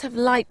you must have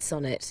lights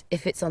on it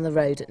if it's on the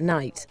road at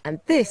night, and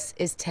this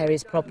is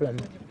Terry's problem.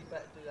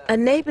 A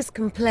neighbour's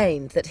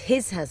complained that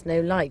his has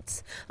no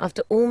lights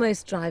after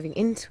almost driving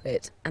into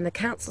it, and the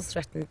council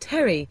threatened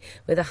Terry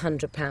with a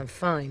 £100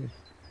 fine.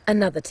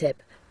 Another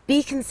tip,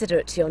 be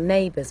considerate to your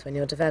neighbours when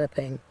you're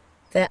developing.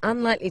 they're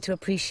unlikely to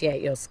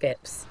appreciate your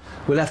skips.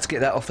 We'll have to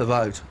get that off the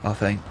road, I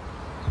think.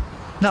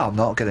 No, I'm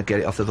not going to get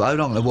it off the road.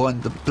 I'm going to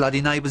wind the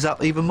bloody neighbours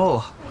up even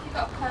more.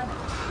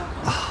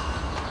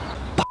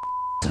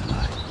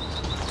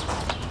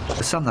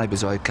 Some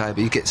neighbours are okay, but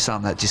you get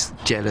some that just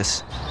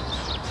jealous,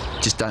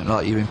 just don't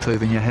like you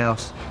improving your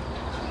house.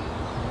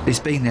 It's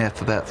been there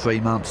for about 3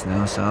 months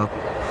now, so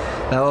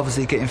they're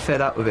obviously getting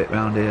fed up with it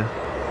round here.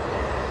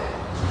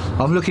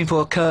 I'm looking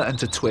for a curtain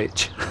to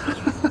twitch.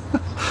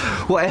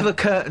 Whatever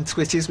curtain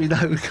twitches, we know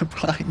who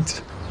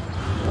complained.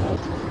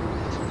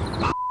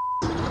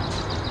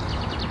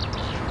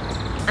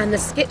 And the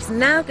skip's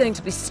now going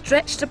to be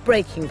stretched to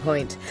breaking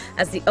point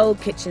as the old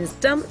kitchen's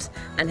dumped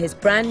and his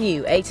brand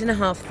new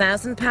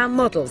 £8,500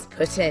 models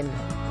put in.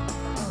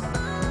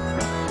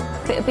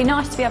 It would be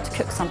nice to be able to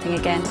cook something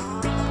again.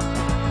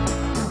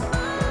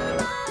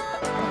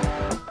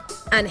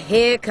 And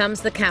here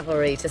comes the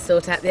cavalry to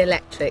sort out the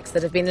electrics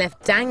that have been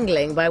left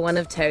dangling by one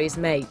of Terry's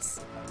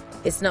mates.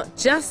 It's not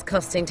just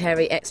costing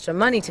Terry extra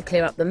money to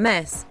clear up the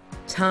mess,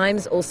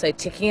 time's also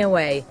ticking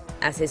away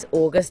as his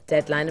August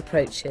deadline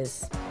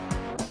approaches.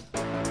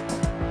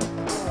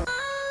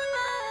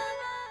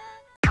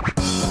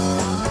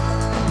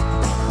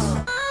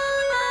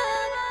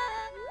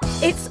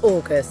 It's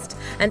August,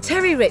 and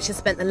Terry Rich has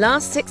spent the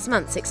last 6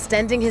 months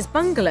extending his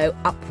bungalow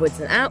upwards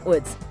and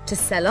outwards to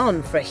sell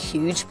on for a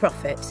huge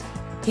profit.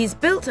 He's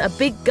built a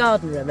big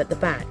garden room at the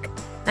back,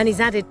 and he's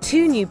added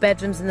 2 new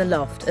bedrooms in the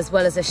loft, as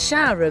well as a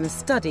shower room,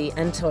 study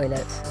and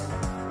toilet.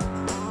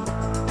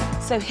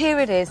 So here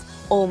it is,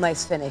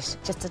 almost finished.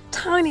 Just a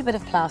tiny bit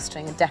of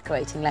plastering and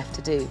decorating left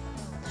to do.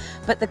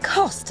 But the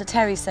cost to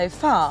Terry so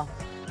far,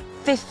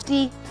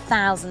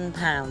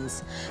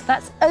 £50,000.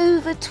 That's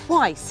over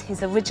twice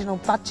his original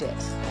budget.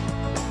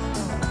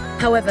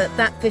 However,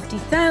 that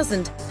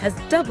 £50,000 has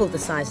doubled the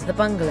size of the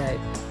bungalow.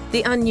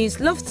 The unused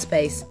loft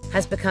space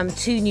has become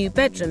 2 new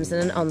bedrooms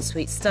and an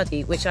ensuite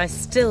study, which I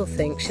still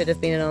think should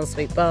have been an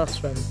ensuite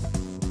bathroom.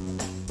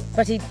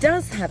 But he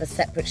does have a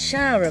separate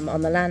shower room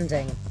on the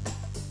landing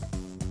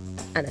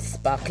and a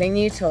sparkling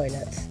new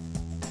toilet.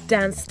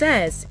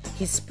 Downstairs,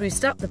 he's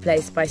spruced up the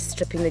place by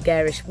stripping the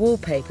garish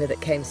wallpaper that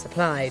came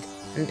supplied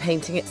and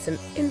painting it some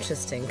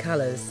interesting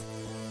colours.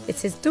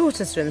 It's his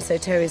daughter's room, so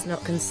Terry's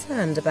not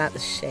concerned about the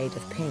shade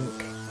of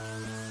pink.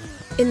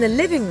 In the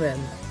living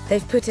room,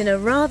 they've put in a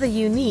rather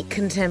unique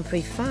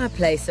contemporary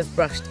fireplace of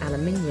brushed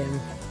aluminium.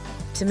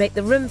 To make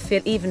the room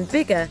feel even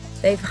bigger,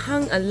 they've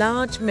hung a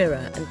large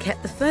mirror and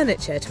kept the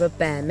furniture to a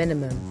bare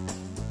minimum.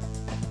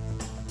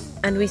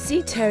 And we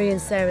see Terry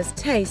and Sarah's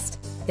taste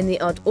in the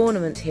odd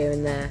ornament here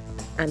and there,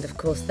 and of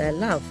course their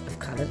love of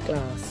coloured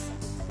glass.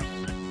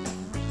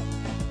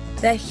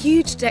 Their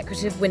huge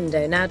decorative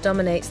window now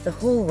dominates the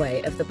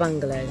hallway of the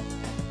bungalow.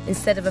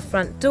 Instead of a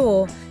front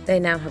door, they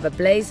now have a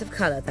blaze of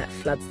colour that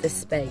floods this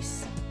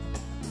space.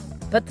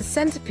 But the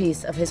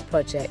centrepiece of his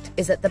project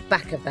is at the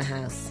back of the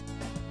house,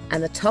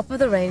 and the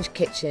top-of-the-range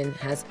kitchen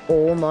has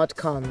all mod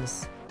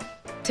cons.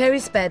 Terry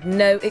spared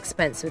no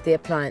expense with the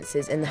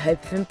appliances in the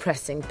hope of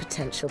impressing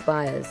potential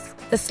buyers.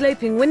 The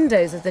sloping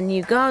windows of the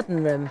new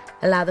garden room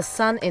allow the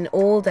sun in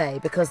all day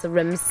because the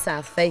room's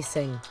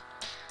south-facing.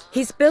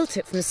 He's built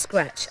it from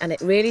scratch, and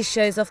it really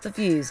shows off the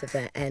views of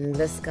their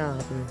endless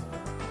garden.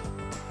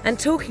 And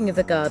talking of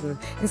the garden,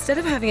 instead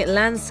of having it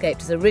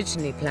landscaped as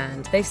originally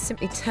planned, they've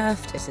simply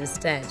turfed it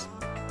instead.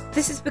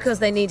 This is because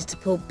they needed to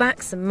pull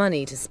back some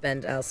money to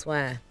spend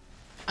elsewhere.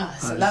 Oh,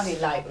 it's a lovely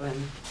light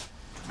room.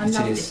 I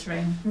love this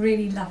room,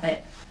 really love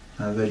it.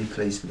 I'm really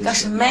pleased with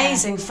this. Gosh,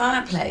 amazing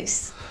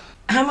fireplace.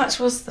 How much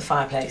was the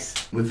fireplace?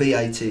 With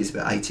VAT, it's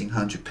about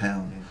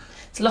 £1,800.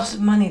 It's a lot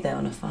of money though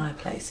on a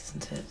fireplace,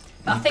 isn't it?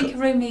 But I think a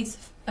room needs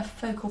a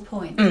focal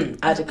point I'd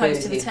as agree opposed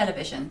with to the you.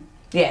 television.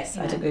 Yes,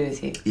 You I'd know. agree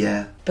with you.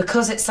 Yeah.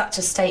 Because it's such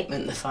a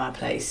statement, the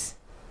fireplace,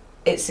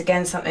 it's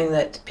again something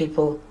that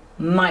people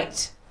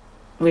might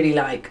really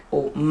like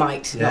or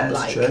might not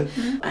like. True.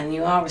 And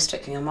you are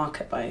restricting your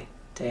market by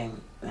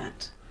doing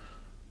that.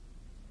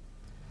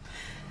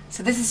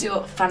 So this is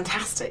your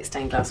fantastic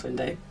stained glass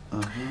window.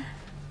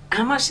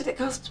 How much did it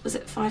cost? Was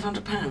it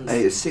 £500?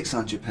 Hey, it's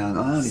 £600.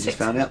 I only just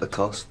found out the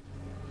cost.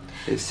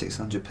 It's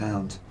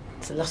 £600.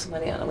 It's a lot of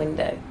money on a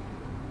window.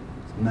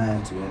 It's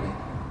mad, really.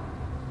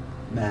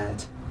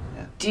 Mad.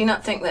 Yeah. Do you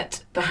not think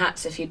that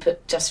perhaps if you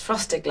put just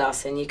frosted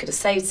glass in, you could have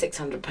saved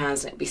 £600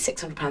 and it'd be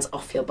 £600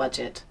 off your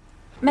budget?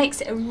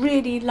 Makes it a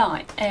really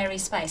light, airy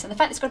space. And the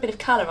fact it's got a bit of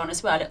colour on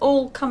as well, it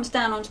all comes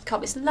down onto the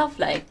carpet. It's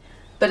lovely.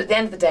 But at the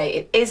end of the day,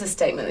 it is a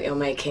statement that you're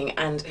making,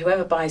 and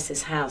whoever buys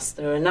this house,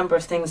 there are a number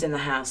of things in the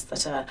house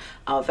that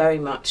are very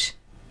much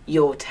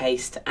your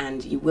taste,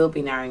 and you will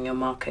be narrowing your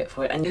market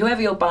for it. And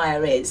whoever your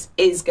buyer is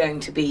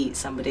going to be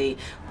somebody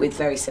with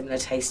very similar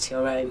taste to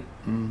your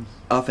own.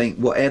 I think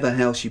whatever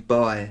house you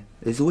buy,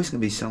 there's always going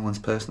to be someone's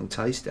personal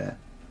taste there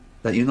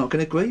that you're not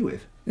going to agree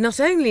with. Not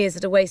only is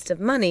it a waste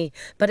of money,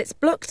 but it's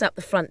blocked up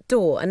the front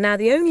door, and now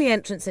the only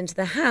entrance into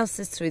the house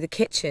is through the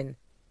kitchen.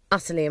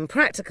 Utterly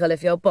impractical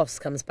if your boss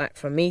comes back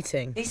from a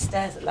meeting. These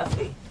stairs are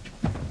lovely.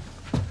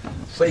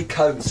 3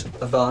 coats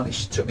of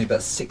varnish. Took me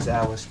about 6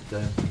 hours to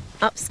do.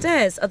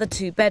 Upstairs are the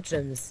 2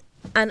 bedrooms,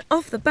 and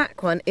off the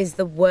back one is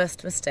the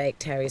worst mistake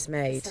Terry's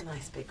made. It's a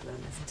nice big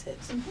room, isn't it?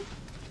 Mm-hmm.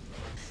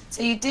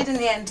 So you did in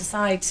the end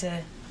decide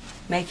to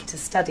make it a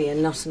study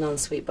and not an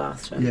ensuite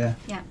bathroom? Yeah.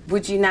 Yeah.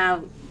 Would you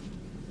now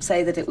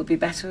say that it would be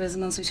better as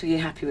an ensuite, or are you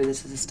happy with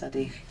this as a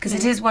study? Because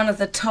it is one of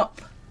the top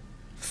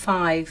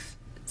 5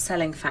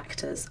 selling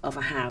factors of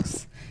a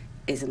house,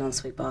 is an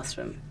ensuite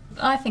bathroom.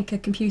 I think a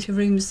computer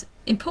room's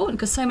important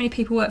because so many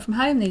people work from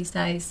home these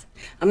days.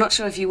 I'm not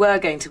sure if you were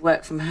going to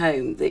work from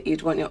home that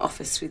you'd want your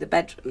office through the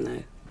bedroom,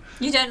 though.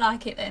 You don't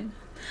like it then?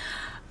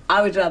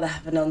 I would rather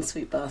have an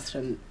ensuite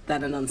bathroom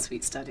than an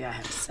ensuite study, I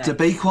have to say. To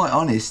be quite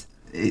honest,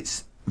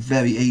 it's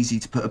very easy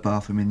to put a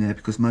bathroom in there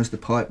because most of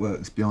the pipe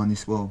work's behind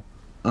this wall.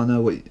 I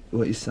know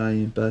what you're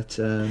saying, but...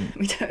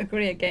 we don't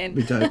agree again.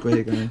 We don't agree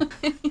again.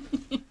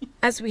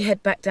 As we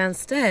head back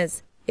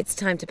downstairs, it's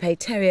time to pay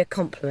Terry a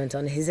compliment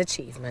on his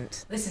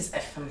achievement. This is a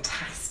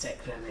fantastic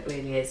room, it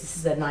really is. This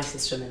is the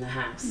nicest room in the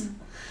house.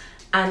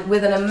 And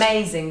with an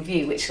amazing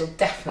view, which will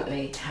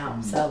definitely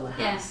help sell the house.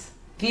 Yes.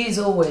 Views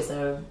always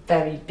are a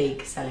very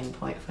big selling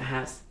point for a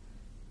house.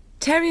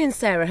 Terry and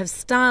Sarah have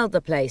styled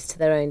the place to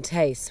their own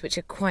tastes, which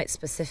are quite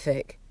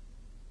specific.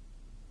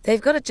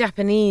 They've got a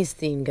Japanese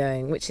theme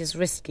going, which is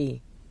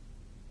risky.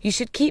 You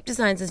should keep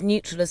designs as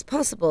neutral as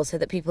possible so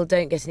that people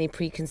don't get any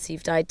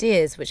preconceived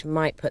ideas which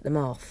might put them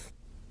off.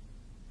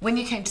 When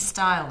you came to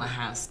style the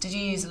house, did you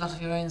use a lot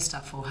of your own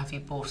stuff or have you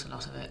bought a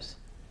lot of it?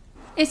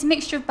 It's a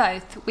mixture of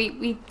both.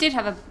 We did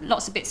have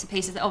lots of bits and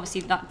pieces,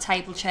 obviously like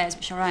table chairs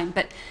which are our own,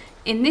 but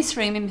in this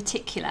room in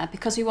particular,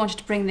 because we wanted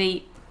to bring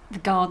the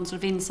garden sort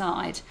of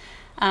inside,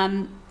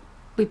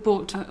 we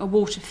bought a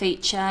water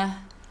feature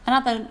and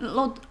other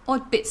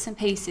odd bits and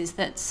pieces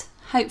that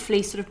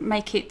hopefully sort of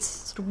make it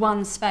sort of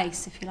one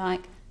space, if you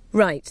like.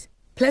 Right,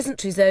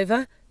 pleasantries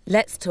over,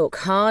 let's talk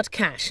hard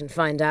cash and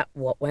find out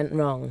what went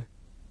wrong.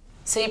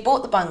 So you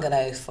bought the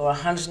bungalow for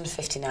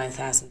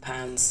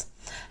 £159,000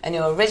 and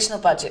your original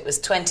budget was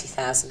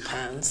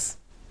 £20,000.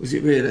 Was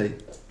it really?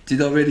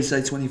 Did I really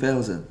say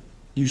 20,000?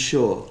 You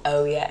sure?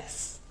 Oh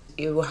yes.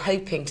 You were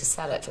hoping to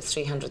sell it for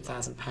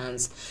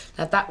 £300,000.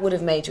 Now that would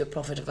have made you a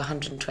profit of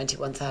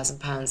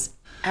 £121,000.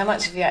 How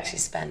much have you actually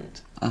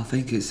spent? I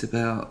think it's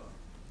about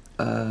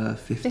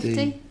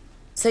 50.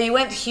 So you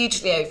went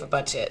hugely over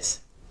budget.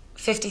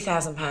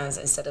 £50,000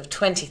 instead of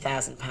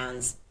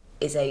 £20,000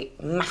 is a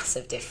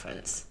massive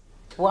difference.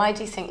 Why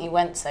do you think you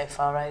went so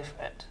far over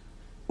it?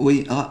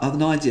 I have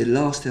an idea.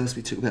 Last house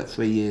we took about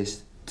 3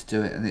 years to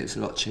do it, and it was a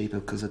lot cheaper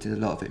because I did a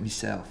lot of it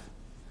myself.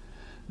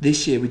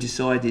 This year we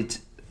decided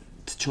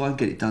to try and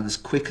get it done as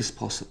quick as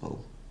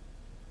possible.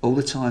 All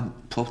the time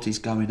property's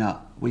going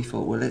up, we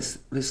thought, well,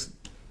 let's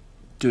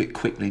do it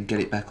quickly and get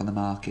it back on the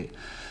market.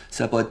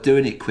 So by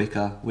doing it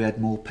quicker, we had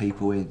more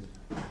people in.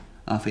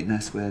 I think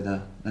that's where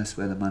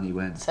the money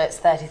went. So it's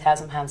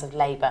 £30,000 of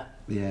labour.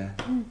 Yeah,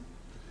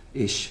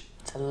 ish.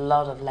 It's a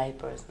lot of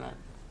labour, isn't it?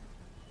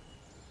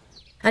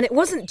 And it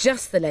wasn't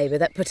just the labour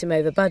that put him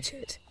over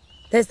budget.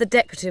 There's the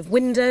decorative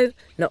window,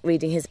 not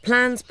reading his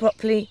plans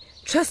properly,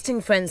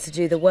 trusting friends to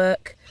do the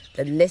work.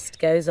 The list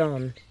goes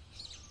on.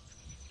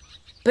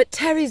 But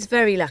Terry's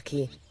very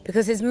lucky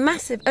because his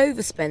massive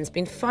overspend's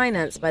been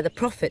financed by the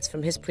profits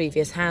from his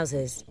previous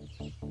houses.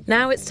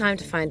 Now it's time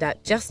to find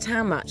out just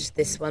how much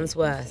this one's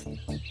worth.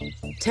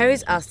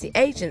 Terry's asked the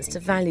agents to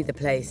value the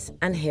place,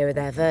 and here are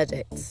their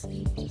verdicts.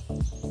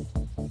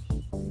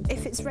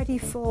 If it's ready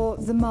for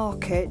the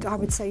market, I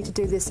would say to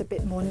do this a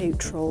bit more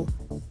neutral.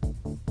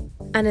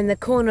 And in the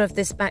corner of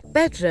this back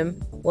bedroom,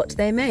 what do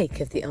they make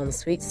of the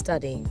ensuite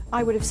study?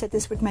 I would have said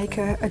this would make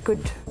a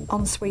good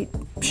ensuite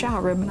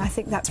shower room, and I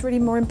think that's really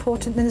more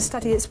important than the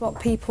study. It's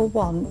what people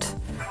want.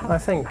 I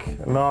think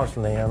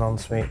marginally an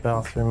ensuite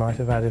bathroom might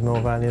have added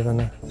more value than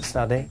a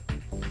study.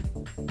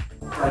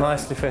 A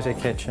nicely fitted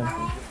kitchen,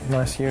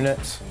 nice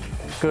units,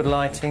 good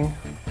lighting.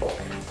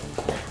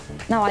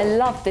 Now, I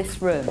love this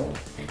room.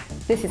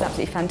 This is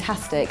absolutely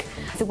fantastic.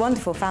 It's a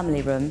wonderful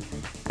family room,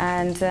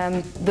 and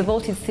the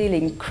vaulted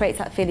ceiling creates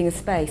that feeling of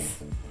space.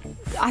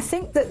 I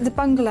think that the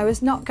bungalow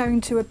is not going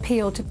to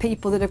appeal to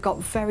people that have got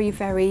very,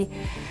 very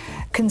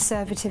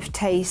conservative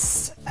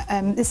tastes.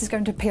 This is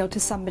going to appeal to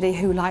somebody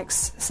who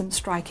likes some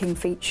striking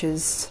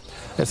features.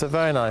 It's a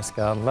very nice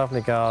garden,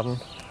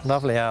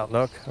 lovely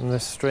outlook, and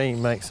this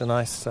stream makes a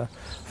nice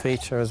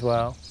feature as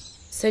well.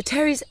 So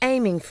Terry's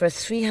aiming for a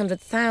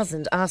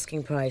 $300,000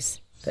 asking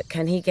price, but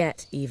can he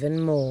get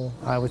even more?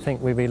 I would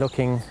think we'd be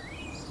looking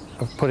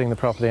at putting the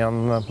property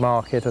on the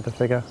market at a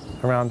figure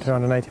around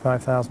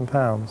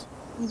 £285,000.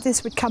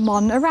 This would come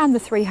on around the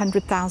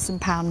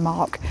 £300,000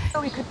 mark.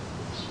 We could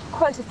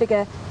quote a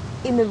figure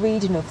in the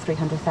region of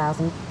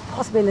 300,000,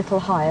 possibly a little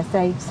higher,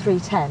 say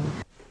 310.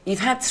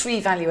 You've had 3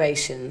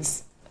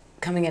 valuations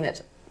coming in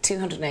at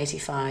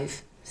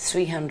 285,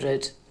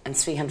 300 and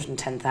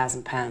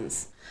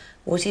 £310,000.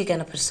 What are you going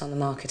to put us on the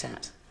market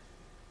at?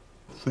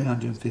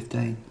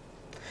 315.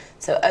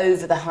 So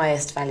over the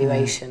highest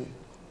valuation.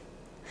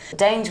 The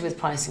danger with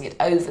pricing it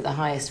over the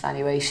highest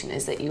valuation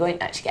is that you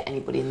won't actually get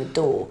anybody in the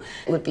door.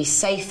 It would be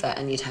safer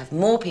and you'd have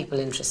more people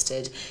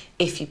interested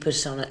if you put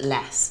it on at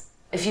less.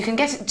 If you can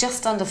get it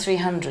just under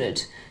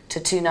 300 to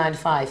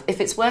 295, if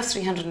it's worth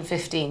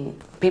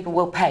 315, people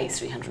will pay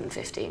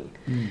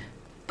 315.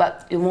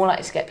 But you're more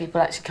likely to get people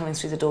actually coming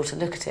through the door to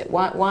look at it.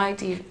 Why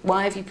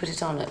have you put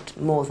it on at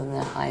more than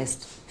the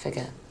highest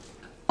figure?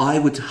 I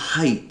would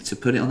hate to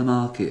put it on the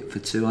market for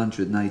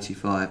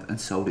 285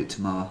 and sold it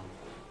tomorrow.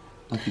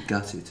 I'd be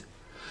gutted.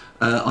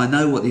 I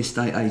know what the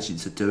estate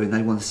agents are doing.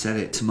 They want to sell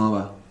it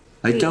tomorrow.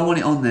 They don't want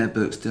it on their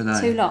books, do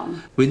they? Too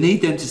long. We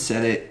need them to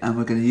sell it and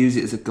we're going to use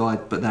it as a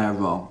guide, but they are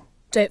wrong.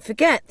 Don't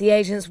forget, the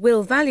agents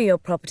will value your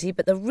property,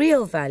 but the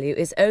real value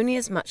is only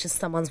as much as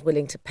someone's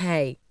willing to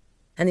pay.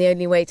 And the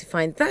only way to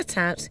find that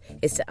out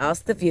is to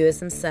ask the viewers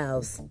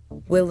themselves.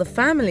 Will the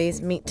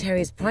families meet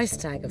Terry's price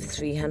tag of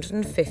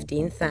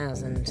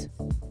 $315,000?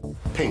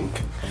 Pink.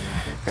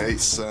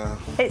 It's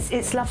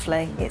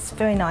lovely. It's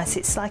very nice.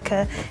 It's like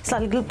a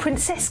little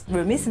princess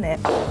room, isn't it?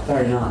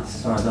 Very nice,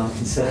 as far as I'm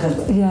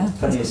concerned. Yeah.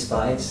 Plenty of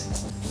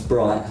space,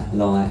 bright,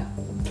 light,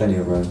 plenty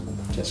of room.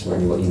 Just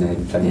really what you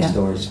need, plenty of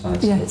storage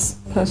space. Yes,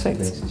 perfect.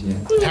 Places, yeah.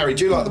 Harry,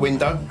 do you like the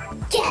window?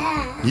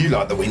 Yeah. You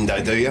like the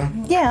window, do you?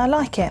 Yeah, I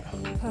like it.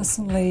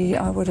 Personally,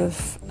 I would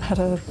have had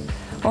a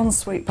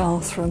ensuite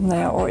bathroom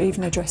there, or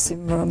even a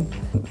dressing room.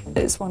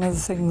 It's one of the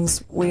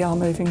things we are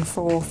moving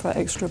for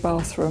extra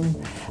bathroom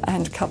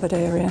and cupboard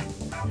area,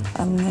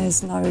 and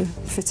there's no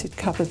fitted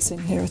cupboards in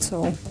here at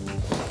all.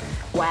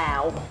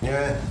 Wow.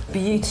 Yeah.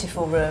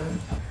 Beautiful room.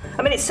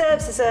 I mean, it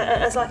serves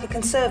as like a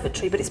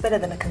conservatory, but it's better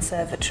than a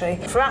conservatory.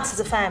 For us as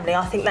a family,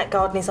 I think that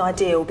garden is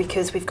ideal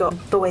because we've got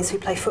boys who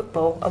play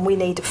football and we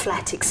need a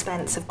flat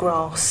expanse of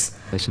grass.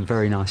 There's some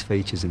very nice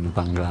features in the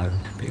bungalow,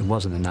 but it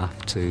wasn't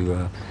enough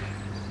to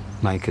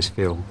make us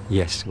feel,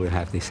 yes, we'll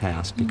have this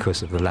house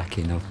because of the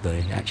lacking of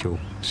the actual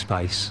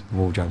space,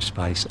 wardrobe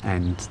space,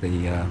 and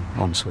the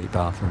ensuite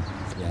bathroom.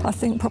 Yeah. I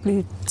think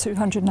probably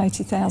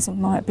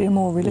 280,000 might be a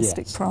more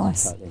realistic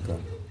price. Totally agree.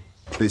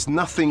 There's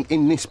nothing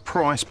in this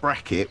price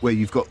bracket where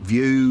you've got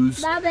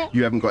views,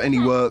 you haven't got any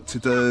work to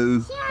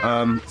do.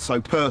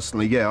 So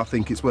personally, yeah, I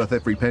think it's worth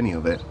every penny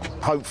of it.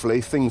 Hopefully,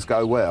 if things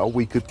go well,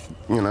 we could,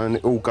 and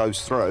it all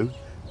goes through,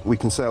 we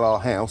can sell our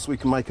house, we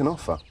can make an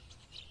offer.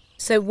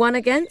 So 1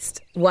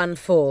 against, 1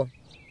 for.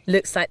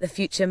 Looks like the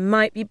future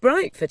might be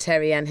bright for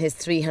Terry and his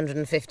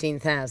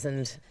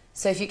 $315,000.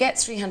 So if you get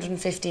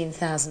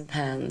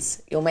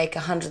 £315,000, you'll make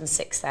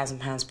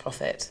 £106,000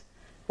 profit.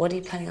 What are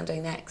you planning on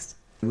doing next?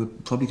 We're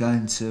probably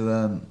going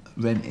to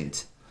rent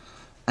it,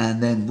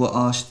 and then what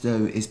I should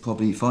do is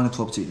probably find a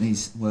property that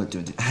needs work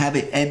doing, have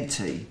it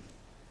empty,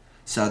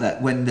 so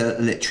that when the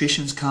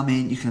electricians come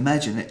in, you can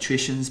imagine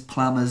electricians,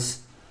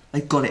 plumbers,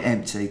 they've got it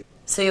empty.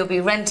 So you'll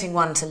be renting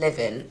one to live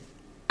in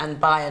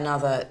and buy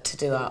another to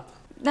do up?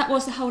 That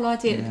was the whole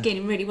idea at the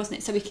beginning, really,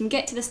 wasn't it? So we can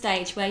get to the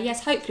stage where,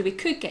 yes, hopefully we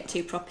could get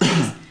 2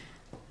 properties.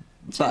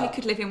 So we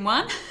could live in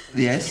one.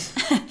 Yes.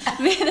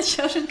 Me and the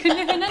children could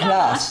live in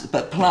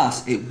another.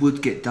 Plus, it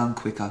would get done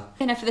quicker.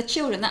 For the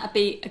children, that would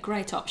be a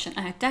great option.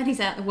 Daddy's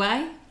out the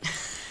way,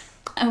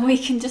 and we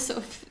can just sort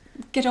of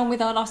get on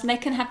with our lives, and they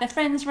can have their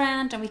friends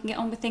round, and we can get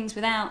on with things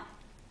without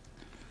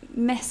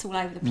mess all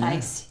over the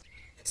place. Yeah.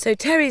 So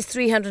Terry's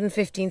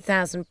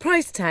 $315,000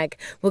 price tag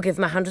will give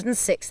him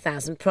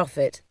 $106,000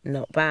 profit.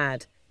 Not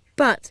bad.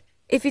 But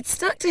if he'd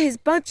stuck to his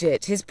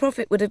budget, his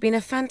profit would have been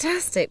a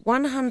fantastic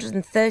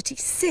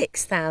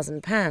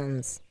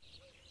 £136,000.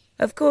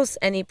 Of course,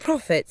 any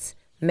profits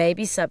may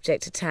be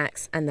subject to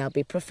tax and there'll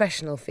be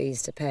professional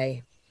fees to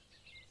pay.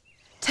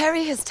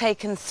 Terry has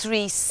taken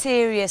 3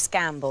 serious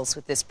gambles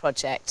with this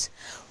project.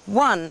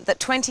 1, that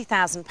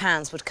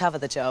 £20,000 would cover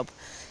the job.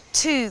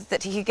 2,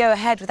 that he could go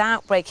ahead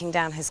without breaking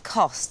down his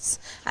costs.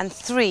 And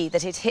 3,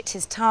 that he'd hit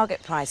his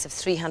target price of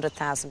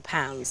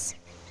 £300,000.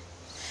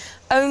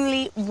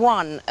 Only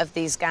 1 of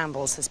these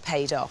gambles has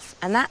paid off,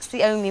 and that's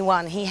the only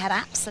one he had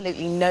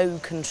absolutely no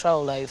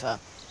control over.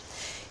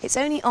 It's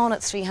only on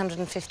at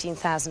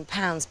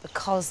 £315,000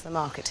 because the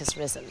market has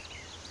risen.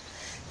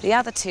 The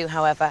other 2,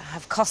 however,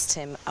 have cost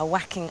him a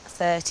whacking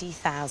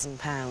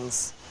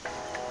 £30,000.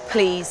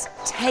 Please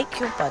take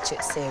your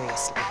budget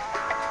seriously.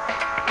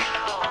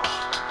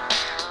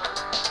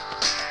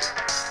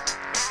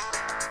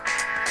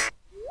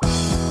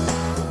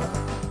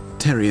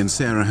 Terry and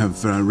Sarah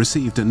have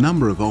received a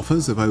number of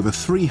offers of over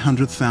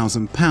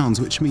 £300,000,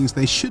 which means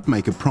they should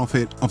make a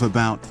profit of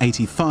about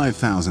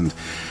 £85,000.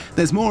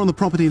 There's more on the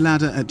property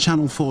ladder at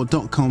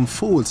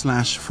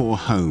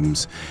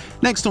channel4.com/4homes.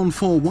 Next on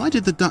 4, why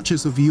did the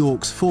Duchess of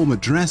York's former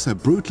dresser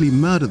brutally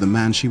murder the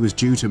man she was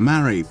due to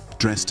marry?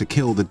 Dressed to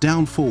kill, the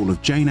downfall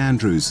of Jane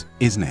Andrews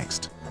is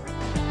next.